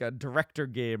director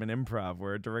game in improv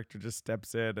where a director just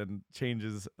steps in and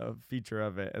changes a feature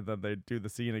of it, and then they do the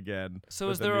scene again. So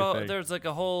with is a there new thing. there's like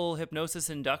a whole hypnosis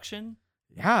induction?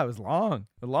 Yeah, it was long.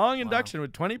 A long induction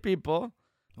with 20 people,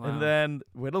 Wow. and then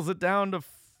whittles it down to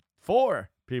 4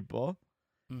 people.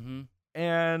 Mm-hmm.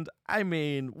 And I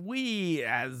mean, we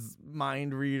as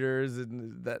mind readers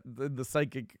and the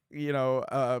psychic,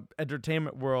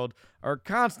 entertainment world are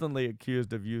constantly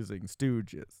accused of using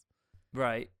stooges.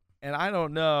 Right. And I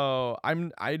don't know.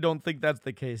 I don't think that's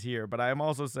the case here, but I'm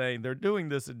also saying they're doing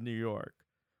this in New York,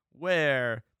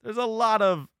 where there's a lot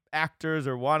of actors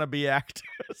or wannabe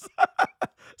actors.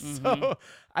 So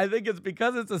I think it's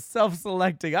because it's a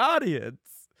self-selecting audience.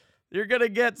 You're going to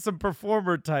get some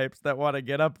performer types that want to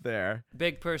get up there.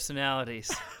 Big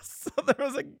personalities. So there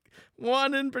was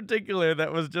one in particular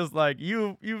that was just like,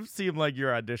 you seem like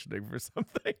you're auditioning for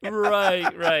something.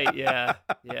 Right. Yeah.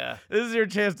 This is your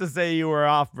chance to say you were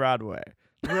off Broadway.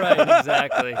 Right,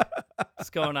 exactly.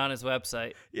 It's going on his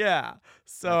website. Yeah.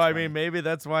 So That's I funny. mean, maybe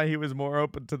that's why he was more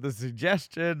open to the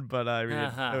suggestion. But I mean,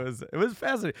 it was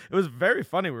fascinating. It was very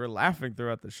funny. We were laughing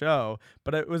throughout the show.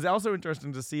 But it was also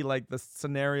interesting to see like the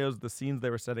scenarios, the scenes they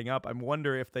were setting up. I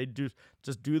wonder if they do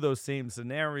those same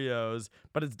scenarios,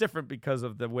 but it's different because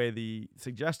of the way the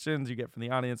suggestions you get from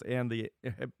the audience and the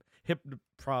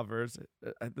hypnoprovers.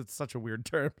 That's such a weird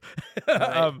term.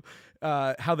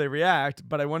 Right. How they react,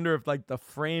 but I wonder if like the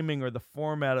framing or the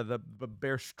format of the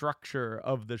bare structure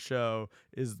of the show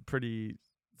is pretty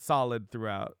solid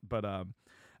throughout. But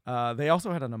they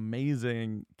also had an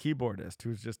amazing keyboardist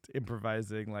who's just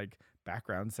improvising like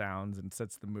background sounds and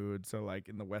sets the mood. So like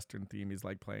in the Western theme, he's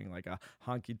like playing like a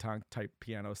honky tonk type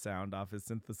piano sound off his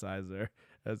synthesizer.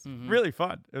 It's really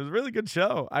fun. It was a really good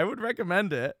show. I would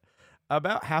recommend it.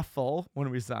 About half full when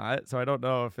we saw it, so I don't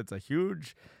know if it's a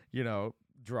huge,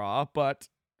 draw, but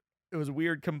it was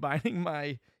weird combining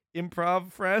my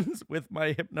improv friends with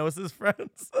my hypnosis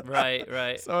friends.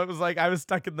 Right. So it was like I was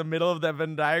stuck in the middle of that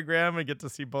Venn diagram and get to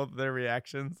see both of their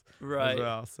reactions Right. as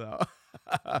well. So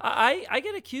I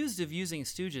get accused of using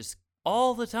Stooges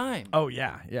all the time. oh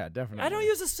yeah, definitely. I don't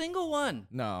use a single one.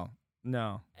 no.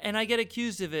 And I get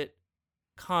accused of it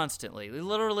constantly.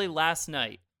 Literally last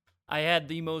night, I had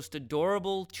the most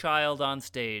adorable child on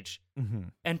stage,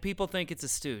 and people think it's a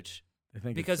Stooge I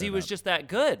think because it's he set was up. just that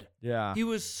good. Yeah. He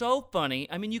was so funny.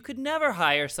 I mean, you could never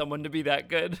hire someone to be that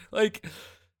good. Like,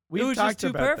 We've it was talked just too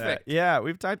about perfect. That. Yeah,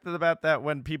 we've talked about that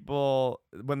when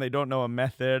they don't know a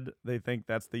method, they think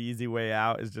that's the easy way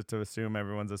out is just to assume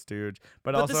everyone's a stooge.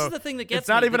 But also, this is the thing that gets it's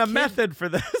not me. even The a kid- method for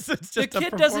this. It's The just a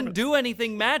kid doesn't performance. do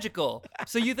anything magical.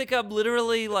 So you think I'm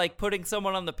literally like putting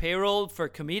someone on the payroll for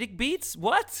comedic beats?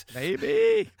 What?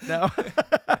 Maybe no,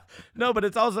 no, but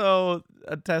it's also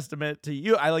a testament to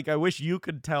you. I wish you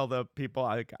could tell the people.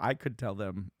 I could tell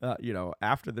them,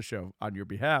 after the show on your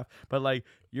behalf. But like,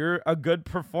 you're a good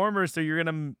performer, so you're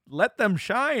gonna let them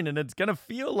shine, and it's gonna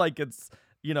feel like it's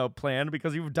planned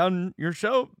because you've done your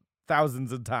show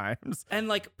thousands of times. And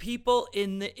like people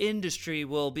in the industry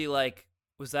will be like,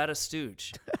 "Was that a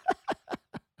Stooge?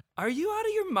 Are you out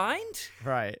of your mind?"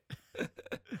 Right.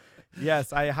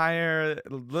 Yes, I hire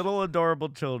little adorable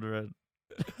children.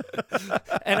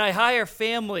 And I hire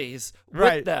families with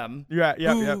Right. them Yeah,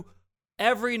 who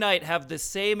every night have the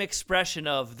same expression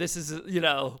of this is, with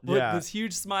Yeah. this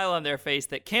huge smile on their face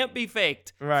that can't be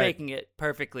faked, Right. faking it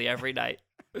perfectly every night.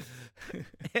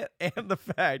 and the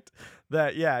fact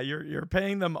that you're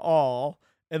paying them all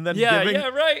and then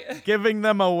Right. giving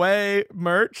them away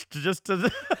merch just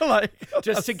to like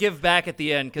Just to give back at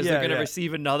the end because Yeah, they're going to yeah.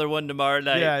 receive another one tomorrow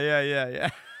night. yeah.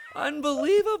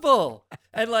 Unbelievable.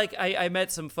 And like I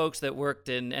met some folks that worked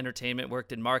in entertainment,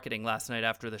 worked in marketing last night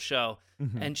after the show.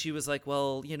 And she was like,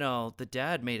 well, the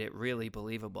dad made it really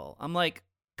believable. I'm like,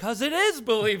 because it is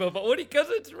believable. Because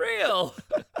it's real.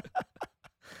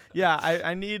 Yeah,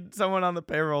 I need someone on the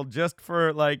payroll just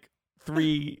for like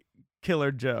 3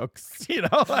 killer jokes,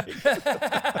 like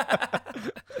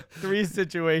 3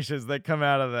 situations that come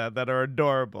out of that are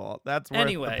adorable. That's worth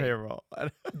Anyway. the payroll.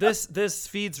 This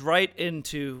feeds right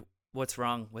into what's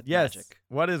wrong with Yes. magic.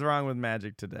 What is wrong with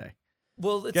magic today?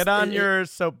 Well, Get on your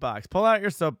soapbox. Pull out your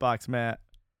soapbox, Matt.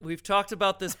 We've talked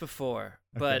about this before,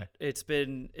 but Okay. it's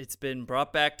been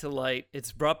brought back to light.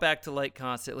 It's brought back to light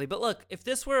constantly. But look, if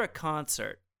this were a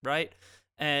concert, right?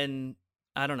 And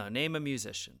I don't know, name a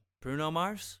musician. Bruno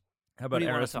Mars? How What about do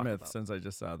you wanna talk Aerosmith? about? Since I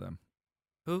just saw them,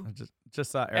 Who? I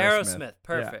just saw Aerosmith. Aerosmith.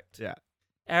 Perfect. Yeah.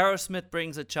 Aerosmith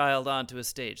brings a child onto a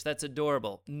stage. That's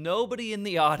adorable. Nobody in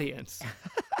the audience,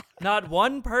 not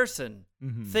one person,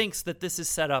 thinks that this is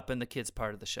set up in the kids'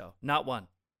 part of the show. Not one.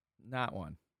 Not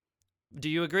one. Do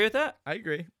you agree with that? I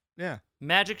agree. Yeah.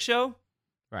 Magic show,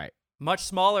 Right. much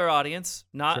smaller audience,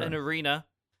 not Sure. an arena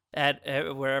at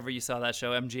wherever you saw that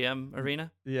show, MGM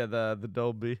Arena. Yeah. The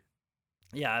Dolby.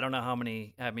 Yeah, I don't know how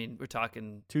many. I mean, we're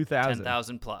talking 2,000.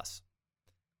 10,000 plus,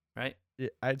 right? Yeah,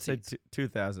 I'd say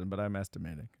 2,000, but I'm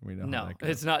estimating. We know how No, that goes.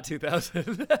 it's not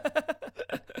 2,000.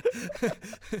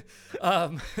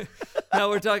 Now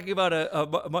we're talking about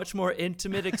a much more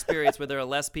intimate experience where there are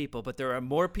less people, but there are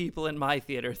more people in my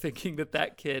theater thinking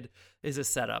that kid is a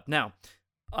setup. Now,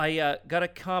 I got a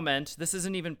comment. This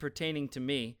isn't even pertaining to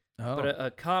me, but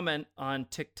a comment on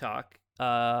TikTok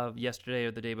yesterday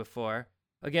or the day before.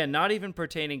 Again, not even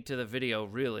pertaining to the video,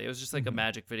 really. It was just like a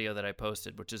magic video that I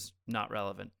posted, which is not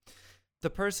relevant.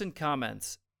 The person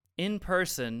comments, "In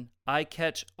person, I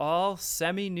catch all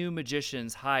semi-new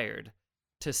magicians hired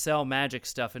to sell magic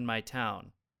stuff in my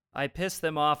town. I piss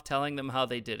them off telling them how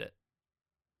they did it."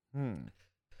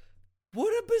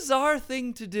 What a bizarre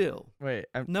thing to do. Wait.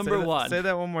 Number one. Say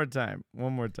that one more time.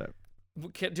 One more time.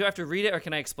 Do I have to read it or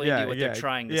can I explain to you what they're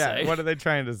trying to say? Yeah. What are they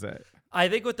trying to say? I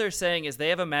think what they're saying is they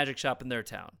have a magic shop in their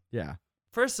town. Yeah.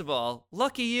 First of all,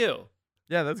 lucky you.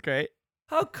 Yeah, that's great.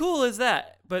 How cool is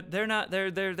that? But they're not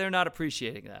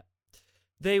appreciating that.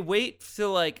 they wait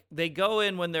till like they go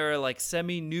in when there are like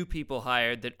semi-new people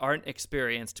hired that aren't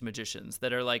experienced magicians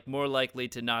that are like more likely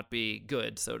to not be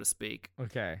good, so to speak.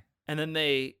 Okay. And then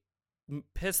they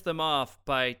piss them off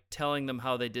by telling them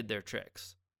how they did their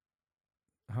tricks.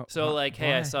 So like,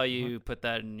 hey, I saw you put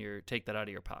that take that out of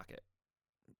your pocket.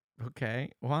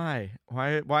 Okay. Why?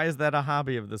 Why is that a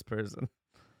hobby of this person?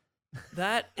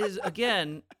 That is,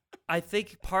 again, I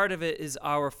think part of it is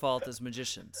our fault as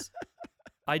magicians.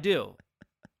 I do.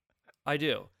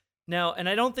 Now, and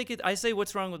I don't think I say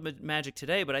what's wrong with magic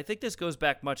today, but I think this goes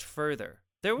back much further.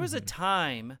 There was a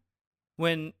time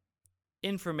when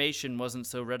information wasn't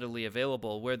so readily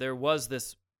available, where there was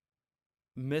this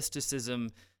mysticism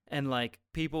and like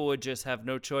people would just have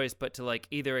no choice but to like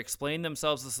either explain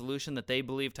themselves the solution that they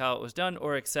believed how it was done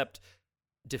or accept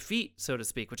defeat, so to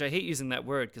speak, which I hate using that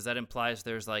word because that implies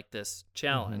there's like this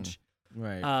challenge.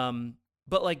 Right.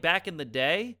 But like back in the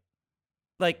day,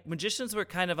 like magicians were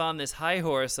kind of on this high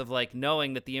horse of like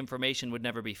knowing that the information would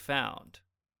never be found.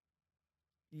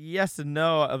 Yes and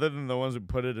no, other than the ones who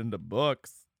put it into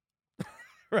books.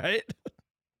 Right?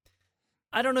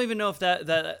 I don't even know if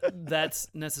that's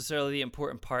necessarily the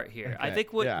important part here. Okay, I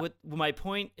think what my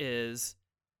point is,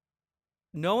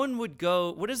 no one would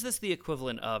go, what is this the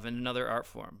equivalent of in another art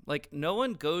form? Like no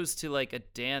one goes to like a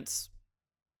dance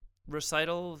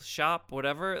recital shop,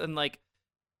 whatever, and like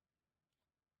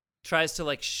tries to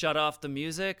like shut off the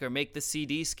music or make the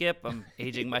CD skip. I'm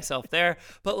aging myself there,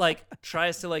 but like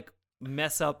tries to like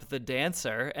mess up the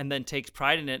dancer and then takes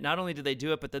pride in it. Not only do they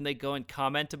do it, but then they go and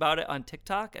comment about it on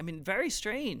TikTok. I mean, very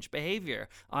strange behavior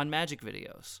on magic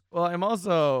videos. Well, I'm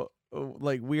also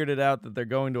like weirded out that they're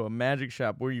going to a magic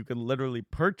shop where you can literally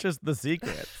purchase the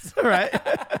secrets, right?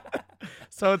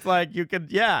 So it's like you could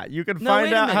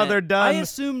find out how they're done.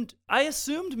 I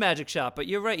assumed magic shop, but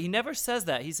you're right. He never says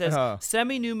that. He says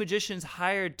semi-new magicians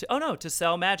hired to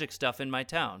sell magic stuff in my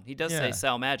town. He does say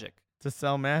sell magic. To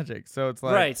sell magic. So it's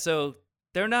like right. So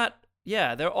they're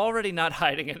already not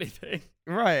hiding anything.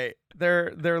 Right.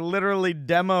 They're literally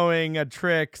demoing a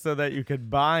trick so that you could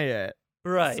buy it.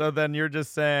 Right. So then you're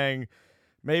just saying,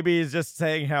 maybe he's just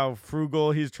saying how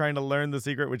frugal he's trying to learn the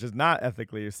secret, which is not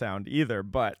ethically sound either.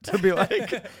 But to be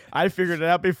like, I figured it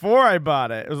out before I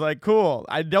bought it. It was like, cool.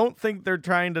 I don't think they're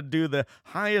trying to do the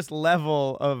highest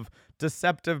level of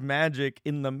deceptive magic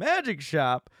in the magic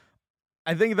shop.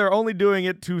 I think they're only doing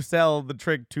it to sell the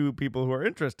trick to people who are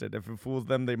interested. If it fools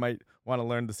them, they might want to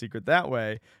learn the secret that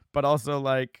way. But also,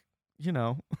 like, you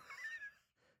know,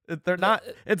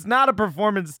 it's not a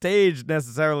performance stage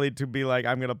necessarily to be like,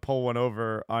 I'm going to pull one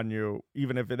over on you,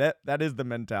 even if that is the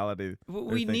mentality.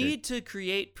 We need to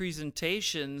create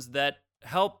presentations that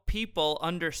help people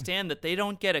understand that they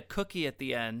don't get a cookie at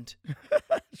the end.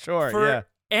 Sure, for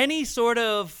any sort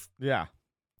of,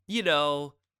 you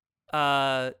know,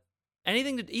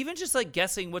 anything to, even just like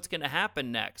guessing what's going to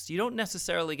happen next. You don't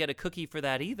necessarily get a cookie for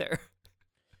that either.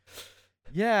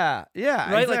 Yeah,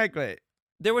 right? Exactly. Like,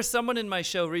 there was someone in my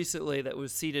show recently that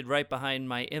was seated right behind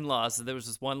my in-laws. There was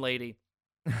this one lady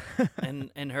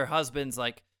and her husband's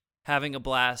like having a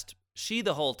blast. She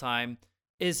the whole time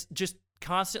is just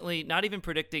constantly not even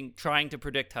trying to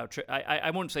predict how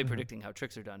I won't say predicting how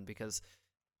tricks are done because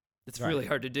it's really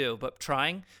hard to do, but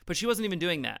trying. But she wasn't even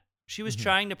doing that. She was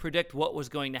trying to predict what was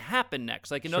going to happen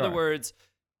next. Like, in other words,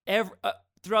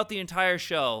 throughout the entire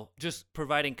show, just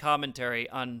providing commentary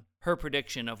on her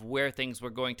prediction of where things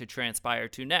were going to transpire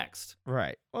to next.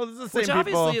 Right. Well, it's the same which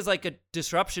obviously is like a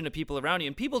disruption to people around you.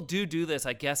 And people do this,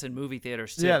 I guess, in movie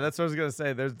theaters too. Yeah, that's what I was going to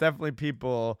say. There's definitely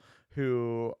people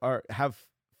who have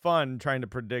fun trying to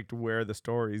predict where the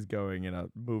story's going in a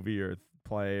movie or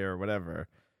play or whatever.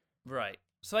 Right.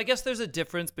 So I guess there's a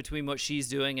difference between what she's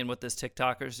doing and what this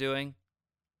TikToker's doing.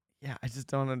 Yeah, I just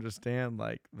don't understand,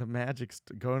 like,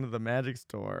 going to the magic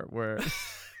store where...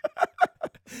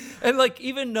 And, like,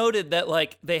 even noted that,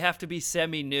 like, they have to be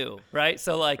semi-new, right?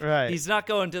 So, like, he's not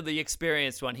going to the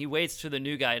experienced one. He waits for the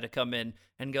new guy to come in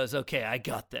and goes, okay, I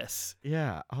got this.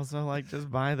 Yeah, also, like, just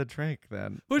buy the trick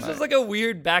then. Which is, like, a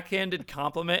weird backhanded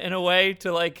compliment in a way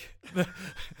to, like,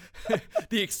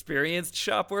 the experienced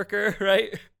shop worker,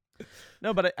 right?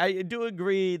 No, but I do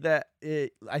agree that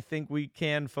I think we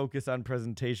can focus on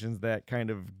presentations that kind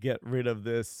of get rid of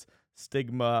this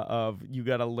stigma of you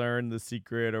got to learn the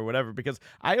secret or whatever, because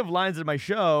I have lines in my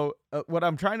show. What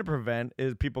I'm trying to prevent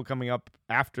is people coming up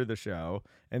after the show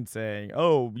and saying,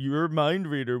 oh, you're a mind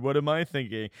reader, what am I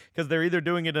thinking? Because they're either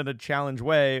doing it in a challenge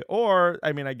way, or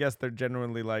I mean, I guess they're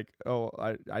genuinely like, oh,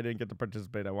 I didn't get to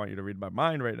participate, I want you to read my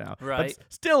mind right now. Right. But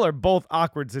still are both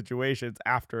awkward situations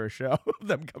after a show,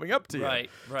 them coming up to you. Right.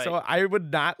 So I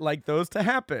would not like those to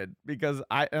happen, because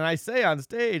I say on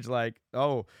stage, like,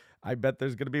 oh, I bet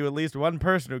there's going to be at least one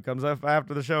person who comes up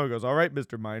after the show and goes, all right,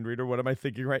 Mr. Mind Reader, what am I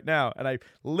thinking right now? And I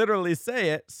literally say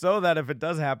it so that if it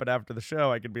does happen after the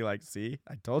show, I can be like, see,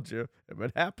 I told you it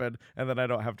would happen. And then I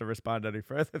don't have to respond any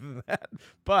further than that.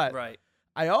 But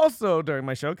I also, during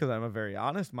my show, because I'm a very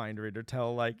honest mind reader,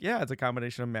 tell like, yeah, it's a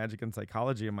combination of magic and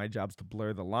psychology, and my job's to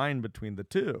blur the line between the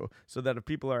two, so that if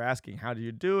people are asking, how do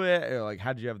you do it? Or like,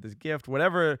 how do you have this gift?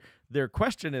 Whatever their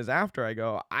question is after, I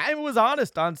go, I was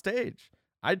honest on stage.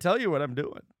 I tell you what I'm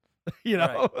doing, you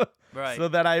know, right. So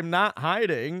that I'm not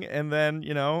hiding. And then,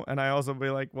 you know, and I also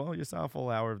be like, well, you saw a full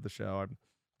hour of the show.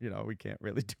 We can't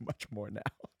really do much more now.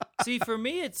 See, for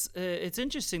me, it's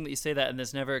interesting that you say that, and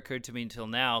this never occurred to me until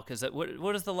now. Because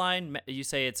what is the line? You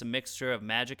say it's a mixture of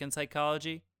magic and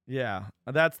psychology. Yeah,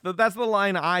 that's the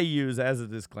line I use as a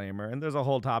disclaimer. And there's a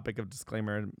whole topic of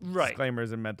disclaimers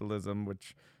and mentalism,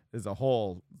 which is a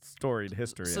whole storied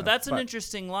history. So that's an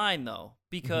interesting line, though,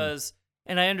 because.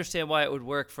 And I understand why it would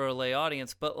work for a lay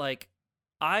audience, but like,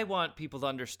 I want people to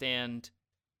understand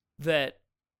that,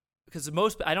 because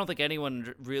I don't think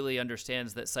anyone really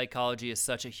understands that psychology is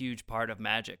such a huge part of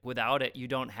magic. Without it, you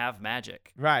don't have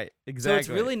magic. Right, exactly. So it's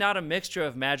really not a mixture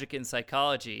of magic and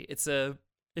psychology. It's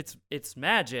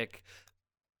magic,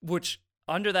 which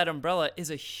under that umbrella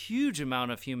is a huge amount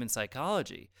of human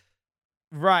psychology.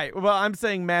 Right. Well, I'm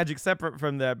saying magic separate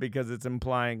from that because it's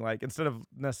implying, like, instead of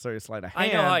necessarily sleight of hand.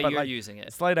 I know how you're like, using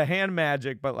it. Sleight of hand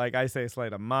magic, but like I say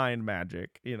sleight of mind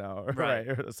magic, you know. Right.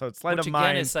 So it's sleight Which of mind. Which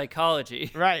again is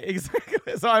psychology. Right,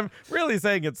 exactly. So I'm really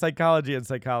saying it's psychology and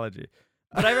psychology.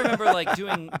 But I remember like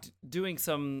doing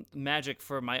some magic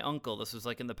for my uncle. This was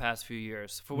like in the past few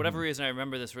years. For whatever reason, I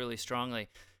remember this really strongly.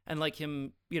 And like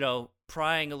him,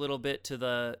 prying a little bit to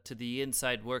the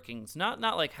inside workings. Not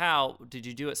like how did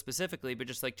you do it specifically, but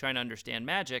just like trying to understand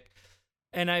magic.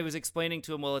 And I was explaining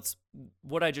to him, well, it's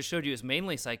what I just showed you is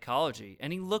mainly psychology.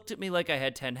 And he looked at me like I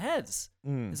had 10 heads.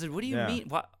 I said, what do you mean?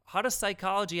 How does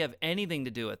psychology have anything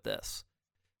to do with this?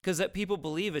 Because that people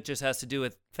believe it just has to do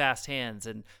with fast hands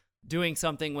and doing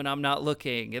something when I'm not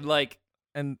looking, and like.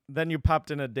 And then you popped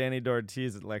in a Danny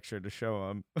D'Ortiz lecture to show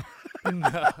him.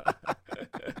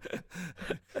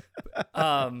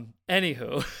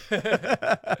 Anywho.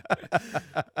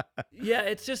 Yeah,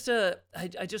 it's just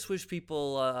I just wish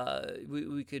people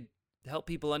we could help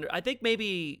people I think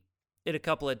maybe in a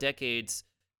couple of decades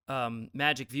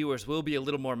magic viewers will be a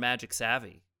little more magic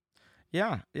savvy.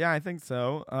 Yeah, I think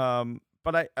so.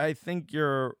 But I think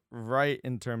you're right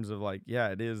in terms of like, yeah,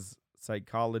 it is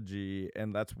psychology,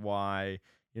 and that's why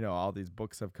all these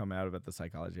books have come out about the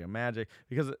psychology of magic,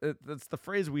 because it's the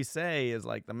phrase we say is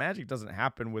like, the magic doesn't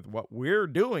happen with what we're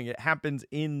doing, it happens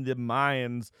in the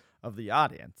minds of the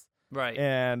audience, right?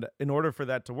 And in order for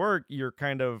that to work, you're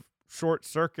kind of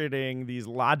short-circuiting these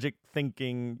logic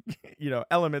thinking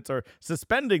elements, or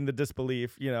suspending the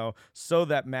disbelief, so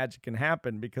that magic can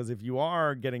happen. Because if you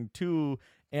are getting too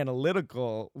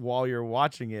analytical while you're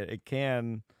watching it, it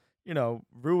can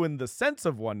ruin the sense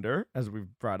of wonder, as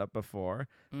we've brought up before.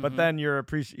 But then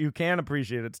you can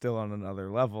appreciate it still on another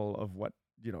level of what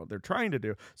they're trying to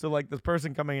do. So like this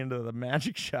person coming into the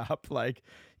magic shop, like,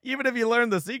 even if you learn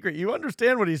the secret, you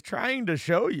understand what he's trying to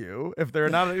show you if they're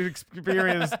not an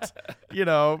experienced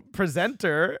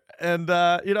presenter. And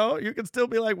you can still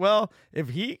be like, well,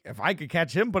 if I could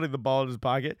catch him putting the ball in his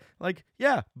pocket, like,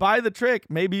 yeah, buy the trick,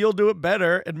 maybe you'll do it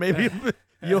better, and maybe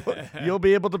you'll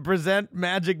be able to present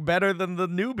magic better than the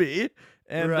newbie.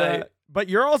 And but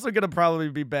you're also going to probably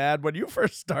be bad when you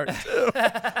first start too.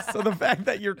 So the fact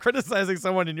that you're criticizing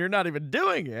someone and you're not even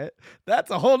doing it,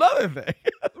 that's a whole other thing.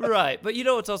 Right. But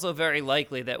it's also very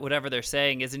likely that whatever they're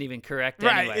saying isn't even correct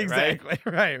anyway, exactly.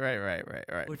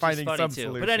 Right. Which Finding is funny some too.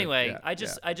 solution. But anyway,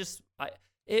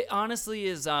 it honestly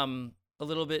is a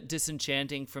little bit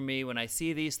disenchanting for me when I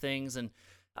see these things. And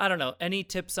I don't know, any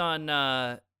tips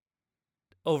on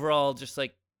overall just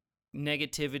like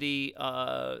negativity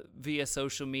via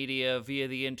social media, via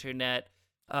the internet,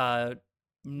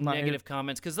 negative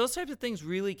comments, because those types of things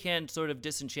really can sort of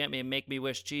disenchant me and make me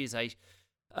wish, geez, I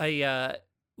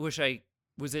wish I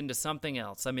was into something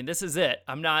else. I mean, this is it.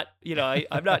 I'm not,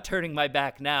 I'm not turning my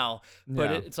back now,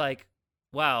 but it's like,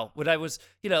 wow, when I was,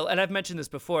 and I've mentioned this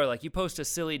before, like you post a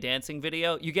silly dancing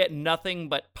video, you get nothing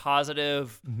but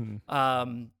positive, and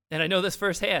I know this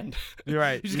firsthand. You're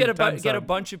right. You just get a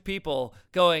bunch of people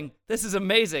going, this is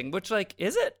amazing, which like,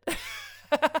 is it?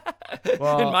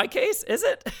 Well, in my case, is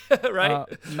it? Right?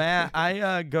 Matt,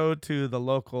 I go to the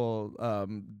local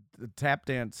tap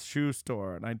dance shoe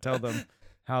store and I tell them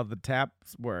how the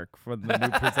taps work for the new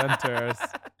presenters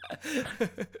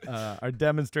are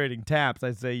demonstrating taps.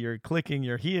 I say you're clicking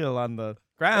your heel on the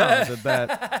ground and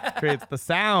that creates the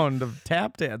sound of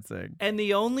tap dancing. And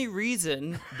the only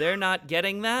reason they're not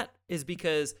getting that is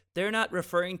because they're not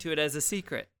referring to it as a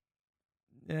secret.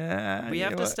 Yeah, we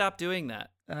have to stop doing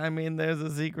that. I mean, there's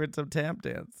a secret to tap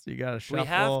dance. You gotta shuffle. We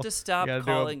have to stop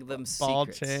calling them ball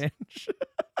secrets. Change.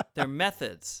 They're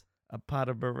methods. A pot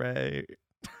of beret.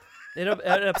 It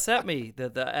upset me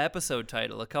that the episode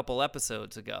title a couple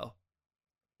episodes ago.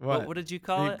 What did you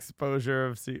call it? Exposure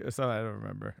of so I don't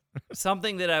remember.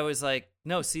 Something that I was like,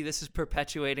 no, see, this is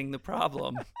perpetuating the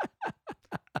problem.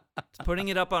 It's putting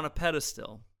it up on a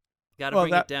pedestal. Got to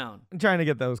bring it down. I'm trying to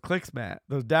get those clicks, Matt.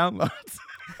 Those downloads.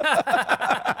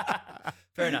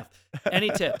 Fair enough. Any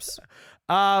tips?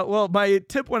 Well, my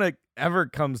tip when it ever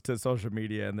comes to social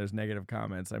media and there's negative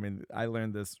comments, I mean, I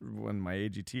learned this when my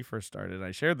AGT first started. And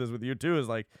I shared this with you too, is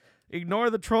like, ignore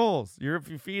the trolls. If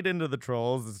you feed into the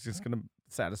trolls, it's just going to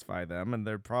satisfy them. And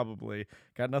they're probably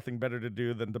got nothing better to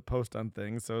do than to post on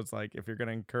things. So it's like, if you're going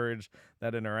to encourage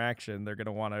that interaction, they're going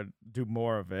to want to do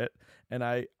more of it. And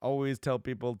I always tell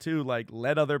people too, like,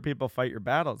 let other people fight your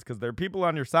battles because there are people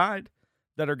on your side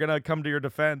that are going to come to your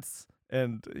defense.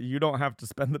 And you don't have to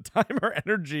spend the time or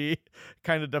energy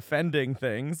kind of defending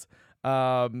things.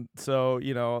 So,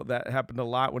 that happened a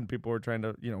lot when people were trying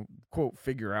to, quote,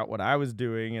 figure out what I was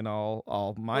doing and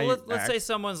all my let's say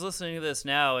someone's listening to this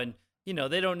now and,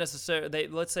 they don't necessarily,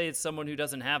 let's say it's someone who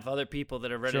doesn't have other people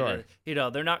that are ready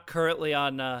to, they're not currently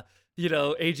on,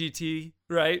 AGT,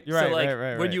 right? Right, so like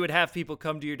right. when you would have people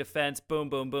come to your defense, boom,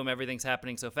 boom, boom, everything's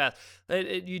happening so fast.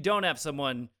 You don't have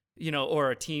someone,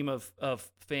 or a team of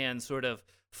fans sort of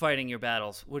fighting your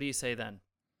battles. What do you say then?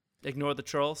 Ignore the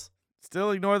trolls?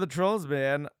 Still ignore the trolls,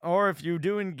 man. Or if you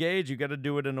do engage, you got to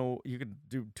do it you could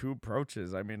do two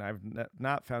approaches. I mean, I've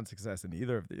not found success in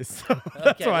either of these. So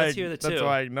okay, let's hear the two. That's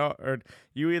why I know. Or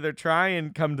you either try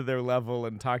and come to their level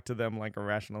and talk to them like a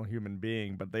rational human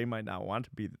being, but they might not want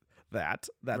to be that.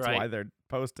 That's right. why they're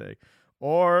posting.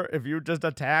 Or if you just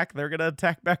attack, they're going to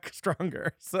attack back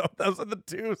stronger. So those are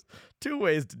the two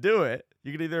ways to do it.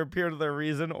 You can either appear to their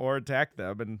reason or attack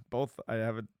them. And both I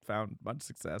haven't found much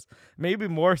success. Maybe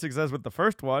more success with the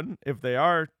first one if they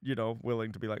are,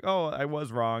 willing to be like, oh, I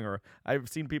was wrong. Or I've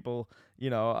seen people,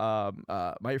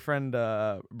 my friend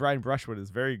Brian Brushwood is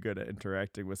very good at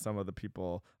interacting with some of the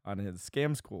people on his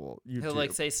Scam School YouTube. He'll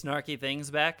like say snarky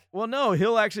things back? Well, no,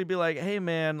 he'll actually be like, hey,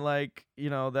 man, like,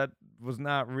 that was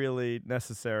not really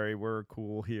necessary. We're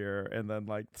cool here. And then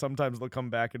like sometimes they'll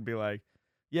come back and be like,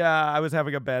 yeah, I was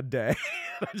having a bad day.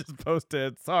 I just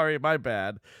posted, sorry, my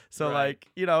bad. So right.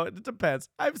 Like, it depends.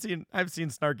 I've seen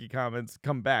snarky comments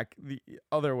come back the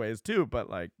other ways too, but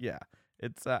like, yeah.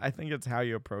 It's I think it's how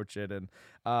you approach it. And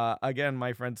again,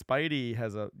 my friend Spidey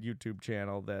has a YouTube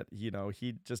channel that,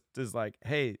 he just is like,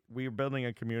 hey, we're building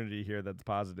a community here that's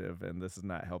positive and this is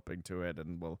not helping to it.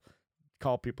 And we'll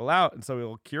call people out. And so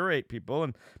he'll curate people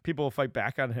and people will fight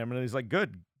back on him. And he's like,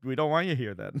 good, we don't want you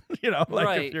here then.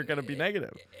 Right. If you're going to be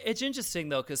negative. It's interesting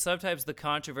though, because sometimes the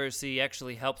controversy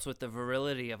actually helps with the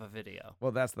virility of a video.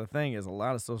 Well, that's the thing is a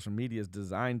lot of social media is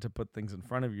designed to put things in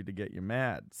front of you to get you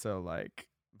mad. So like,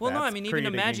 well, no, I mean, even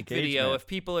a magic video, if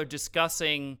people are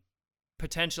discussing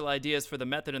potential ideas for the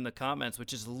method in the comments,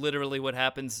 which is literally what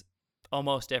happens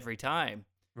almost every time.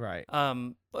 Right.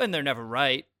 And they're never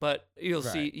right, but you'll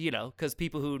see, because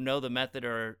people who know the method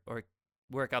or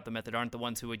work out the method aren't the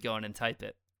ones who would go in and type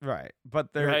it. Right.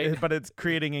 But but it's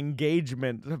creating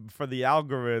engagement for the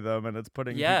algorithm and it's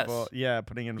putting people,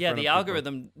 putting in front of the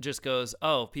algorithm just goes,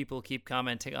 oh, people keep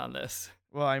commenting on this.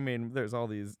 Well, I mean, there's all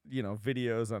these,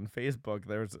 videos on Facebook.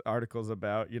 There's articles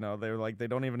about, they're like, they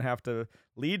don't even have to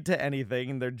lead to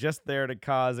anything. They're just there to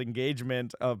cause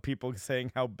engagement of people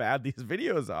saying how bad these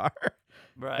videos are.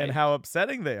 Right. And how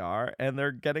upsetting they are. And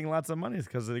they're getting lots of money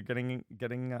because they're getting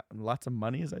lots of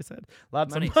money, as I said.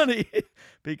 Lots of money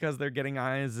because they're getting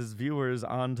eyes as viewers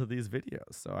onto these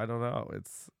videos. So I don't know.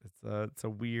 It's a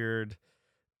weird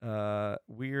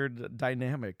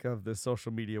dynamic of the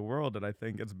social media world, and I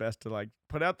think it's best to like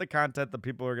put out the content that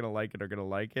people are gonna like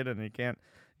it, and you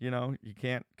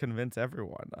can't convince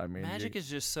everyone. I mean, magic is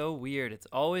just so weird. It's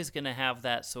always gonna have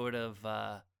that sort of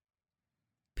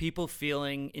people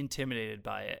feeling intimidated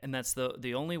by it, and that's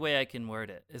the only way I can word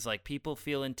it, is like people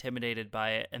feel intimidated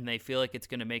by it and they feel like it's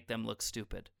going to make them look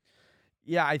stupid.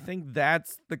 Yeah, I think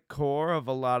that's the core of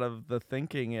a lot of the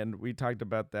thinking, and we talked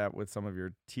about that with some of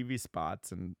your TV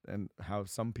spots and how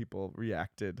some people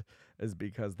reacted is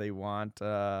because they want,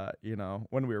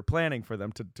 when we were planning for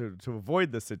them to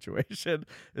avoid this situation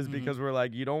is because we're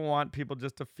like, you don't want people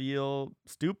just to feel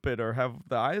stupid or have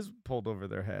the eyes pulled over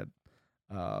their head.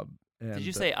 Did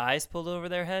you say eyes pulled over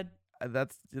their head?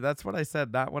 That's what I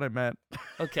said, not what I meant.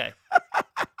 Okay.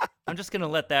 I'm just going to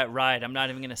let that ride. I'm not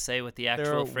even going to say what the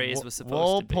actual phrase was supposed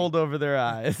wool to be. pulled over their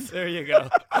eyes. There you go.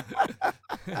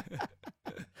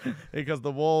 Because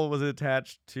the wool was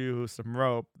attached to some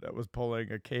rope that was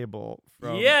pulling a cable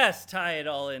from Yes, tie it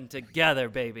all in together,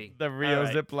 baby. the Rio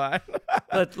right. zip line.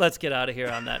 Let's get out of here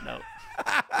on that note.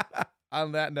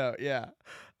 On that note, yeah.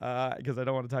 Because I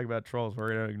don't want to talk about trolls.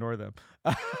 We're going to ignore them.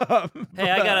 Hey,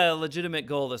 I got a legitimate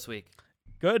goal this week.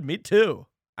 Good, me too.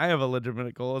 I have a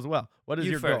legitimate goal as well. What is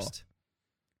You your first.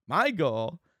 goal? My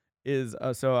goal is,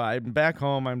 so I'm back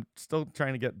home. I'm still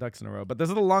trying to get ducks in a row. But this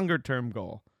is a longer term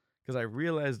goal because I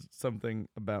realized something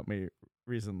about me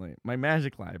recently. My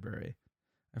Magic library.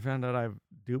 I found out I have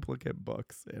duplicate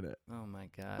books in it. Oh, my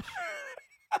gosh.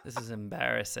 This is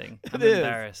embarrassing. I'm It is.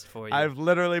 embarrassed for you. I've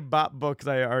literally bought books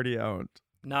I already owned.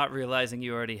 Not realizing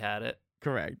you already had it.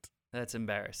 Correct. That's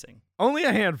embarrassing. Only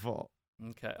a handful.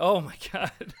 Okay. Oh, my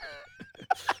God.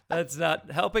 That's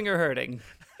not helping or hurting.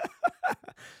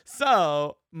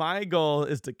 So my goal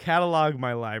is to catalog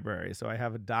my library so I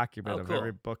have a document of cool.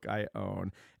 every book I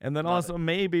own, and then Love also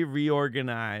maybe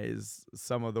reorganize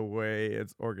some of the way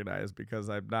it's organized because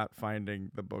I'm not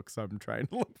finding the books I'm trying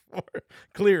to look for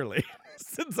clearly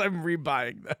since I'm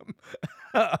rebuying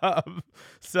them.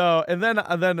 So and then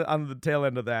on the tail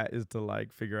end of that is to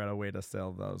like figure out a way to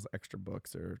sell those extra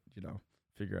books or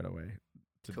figure out a way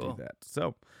to Cool. do that.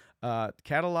 So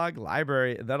catalog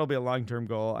library, that'll be a long-term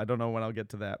goal. I don't know when I'll get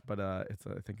to that, but it's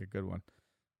I think a good one.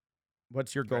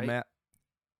 What's your goal, Great.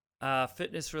 Matt?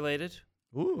 Fitness related.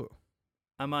 Ooh.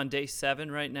 I'm on day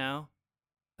 7 right now.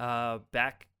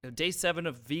 Back day 7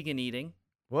 of vegan eating.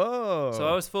 Whoa. So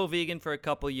I was full vegan for a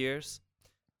couple years.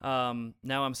 Now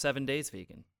I'm 7 days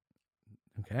vegan,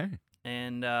 Okay.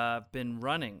 and been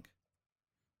running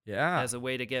Yeah. as a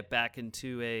way to get back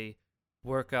into a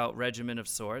workout regimen of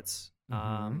sorts.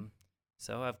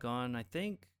 So I've gone, I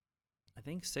think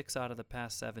 6 out of the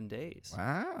past 7 days,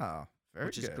 Wow. Very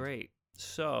which is good. great.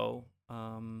 So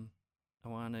I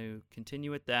want to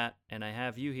continue with that, and I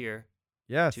have you here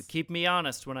Yes. to keep me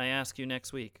honest when I ask you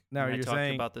next week. Now, and are you I talk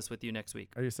saying- about this with you next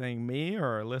week. Are you saying me or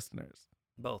our listeners?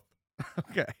 Both.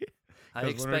 Okay. I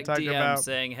 'Cause when we're expect talking DMs about-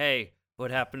 saying, "Hey,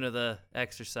 what happened to the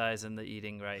exercise and the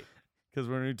eating right?" Because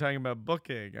when we were talking about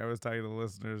booking, I was talking to the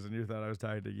listeners, and you thought I was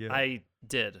talking to you. I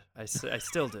did. I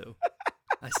still do.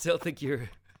 I still think you're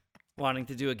wanting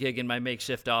to do a gig in my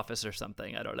makeshift office or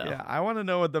something. I don't know. Yeah, I want to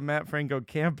know what the Matt Franco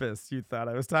campus you thought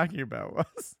I was talking about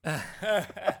was.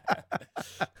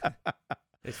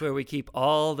 It's where we keep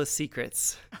all the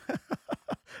secrets.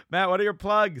 Matt, what are your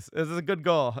plugs? This is a good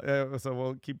goal, so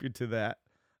we'll keep you to that.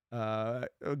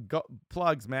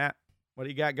 Plugs, Matt. What do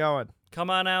you got going? Come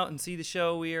on out and see the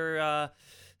show. We're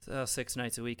 6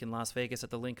 nights a week in Las Vegas at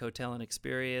the Link Hotel and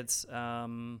Experience.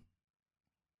 There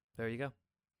you go.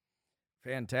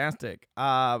 Fantastic.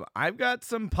 I've got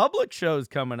some public shows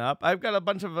coming up. I've got a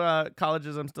bunch of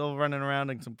colleges I'm still running around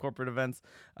and some corporate events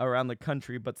around the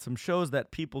country, but some shows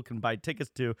that people can buy tickets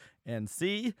to and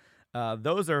see.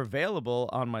 Those are available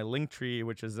on my Linktree,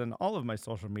 which is in all of my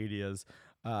social medias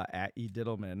at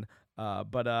eDiddleman.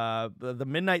 But the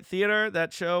Midnight Theater,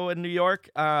 that show in New York,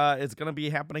 is going to be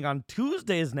happening on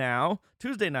Tuesdays now,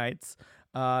 Tuesday nights.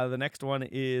 The next one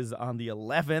is on the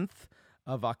 11th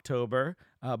of October,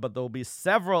 but there'll be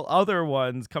several other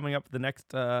ones coming up the next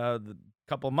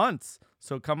couple months.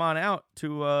 So come on out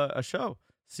to a show,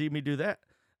 see me do that.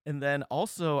 And then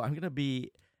also I'm going to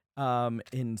be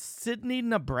in Sidney,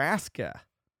 Nebraska.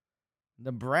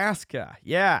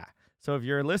 Yeah. So if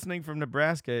you're listening from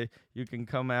Nebraska, you can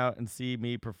come out and see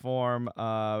me perform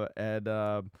on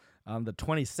the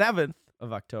 27th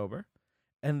of October.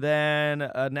 And then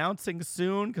announcing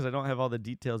soon, because I don't have all the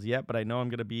details yet, but I know I'm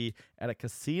going to be at a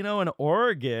casino in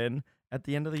Oregon at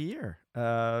the end of the year,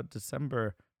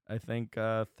 December, I think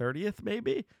 30th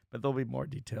maybe, but there'll be more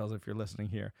details if you're listening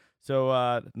here.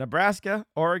 So Nebraska,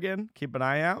 Oregon, keep an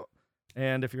eye out.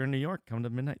 And if you're in New York, come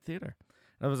to Midnight Theater.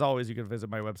 And as always, you can visit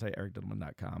my website,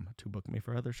 ericdiddleman.com, to book me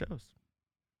for other shows.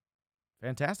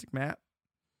 Fantastic, Matt.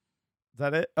 Is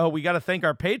that it? Oh, we got to thank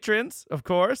our patrons, of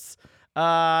course.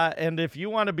 And if you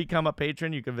want to become a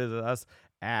patron, you can visit us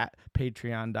at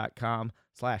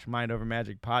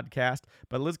patreon.com/mindovermagicpodcast.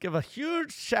 But let's give a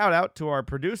huge shout out to our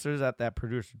producers at that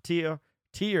producer tier,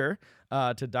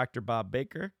 to Dr. Bob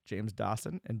Baker, James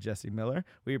Dawson, and Jesse Miller.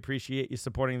 We appreciate you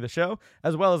supporting the show,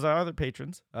 as well as our other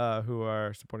patrons who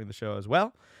are supporting the show as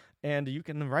well. And you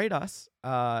can write us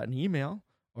an email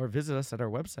or visit us at our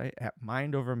website at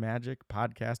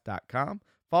mindovermagicpodcast.com.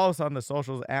 Follow us on the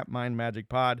socials at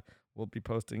mindmagicpod. We'll be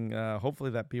posting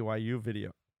hopefully that BYU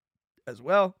video as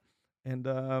well. And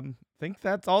think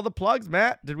that's all the plugs,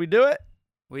 Matt. Did we do it?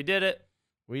 We did it.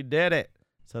 We did it.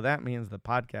 So that means the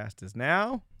podcast is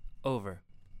now over.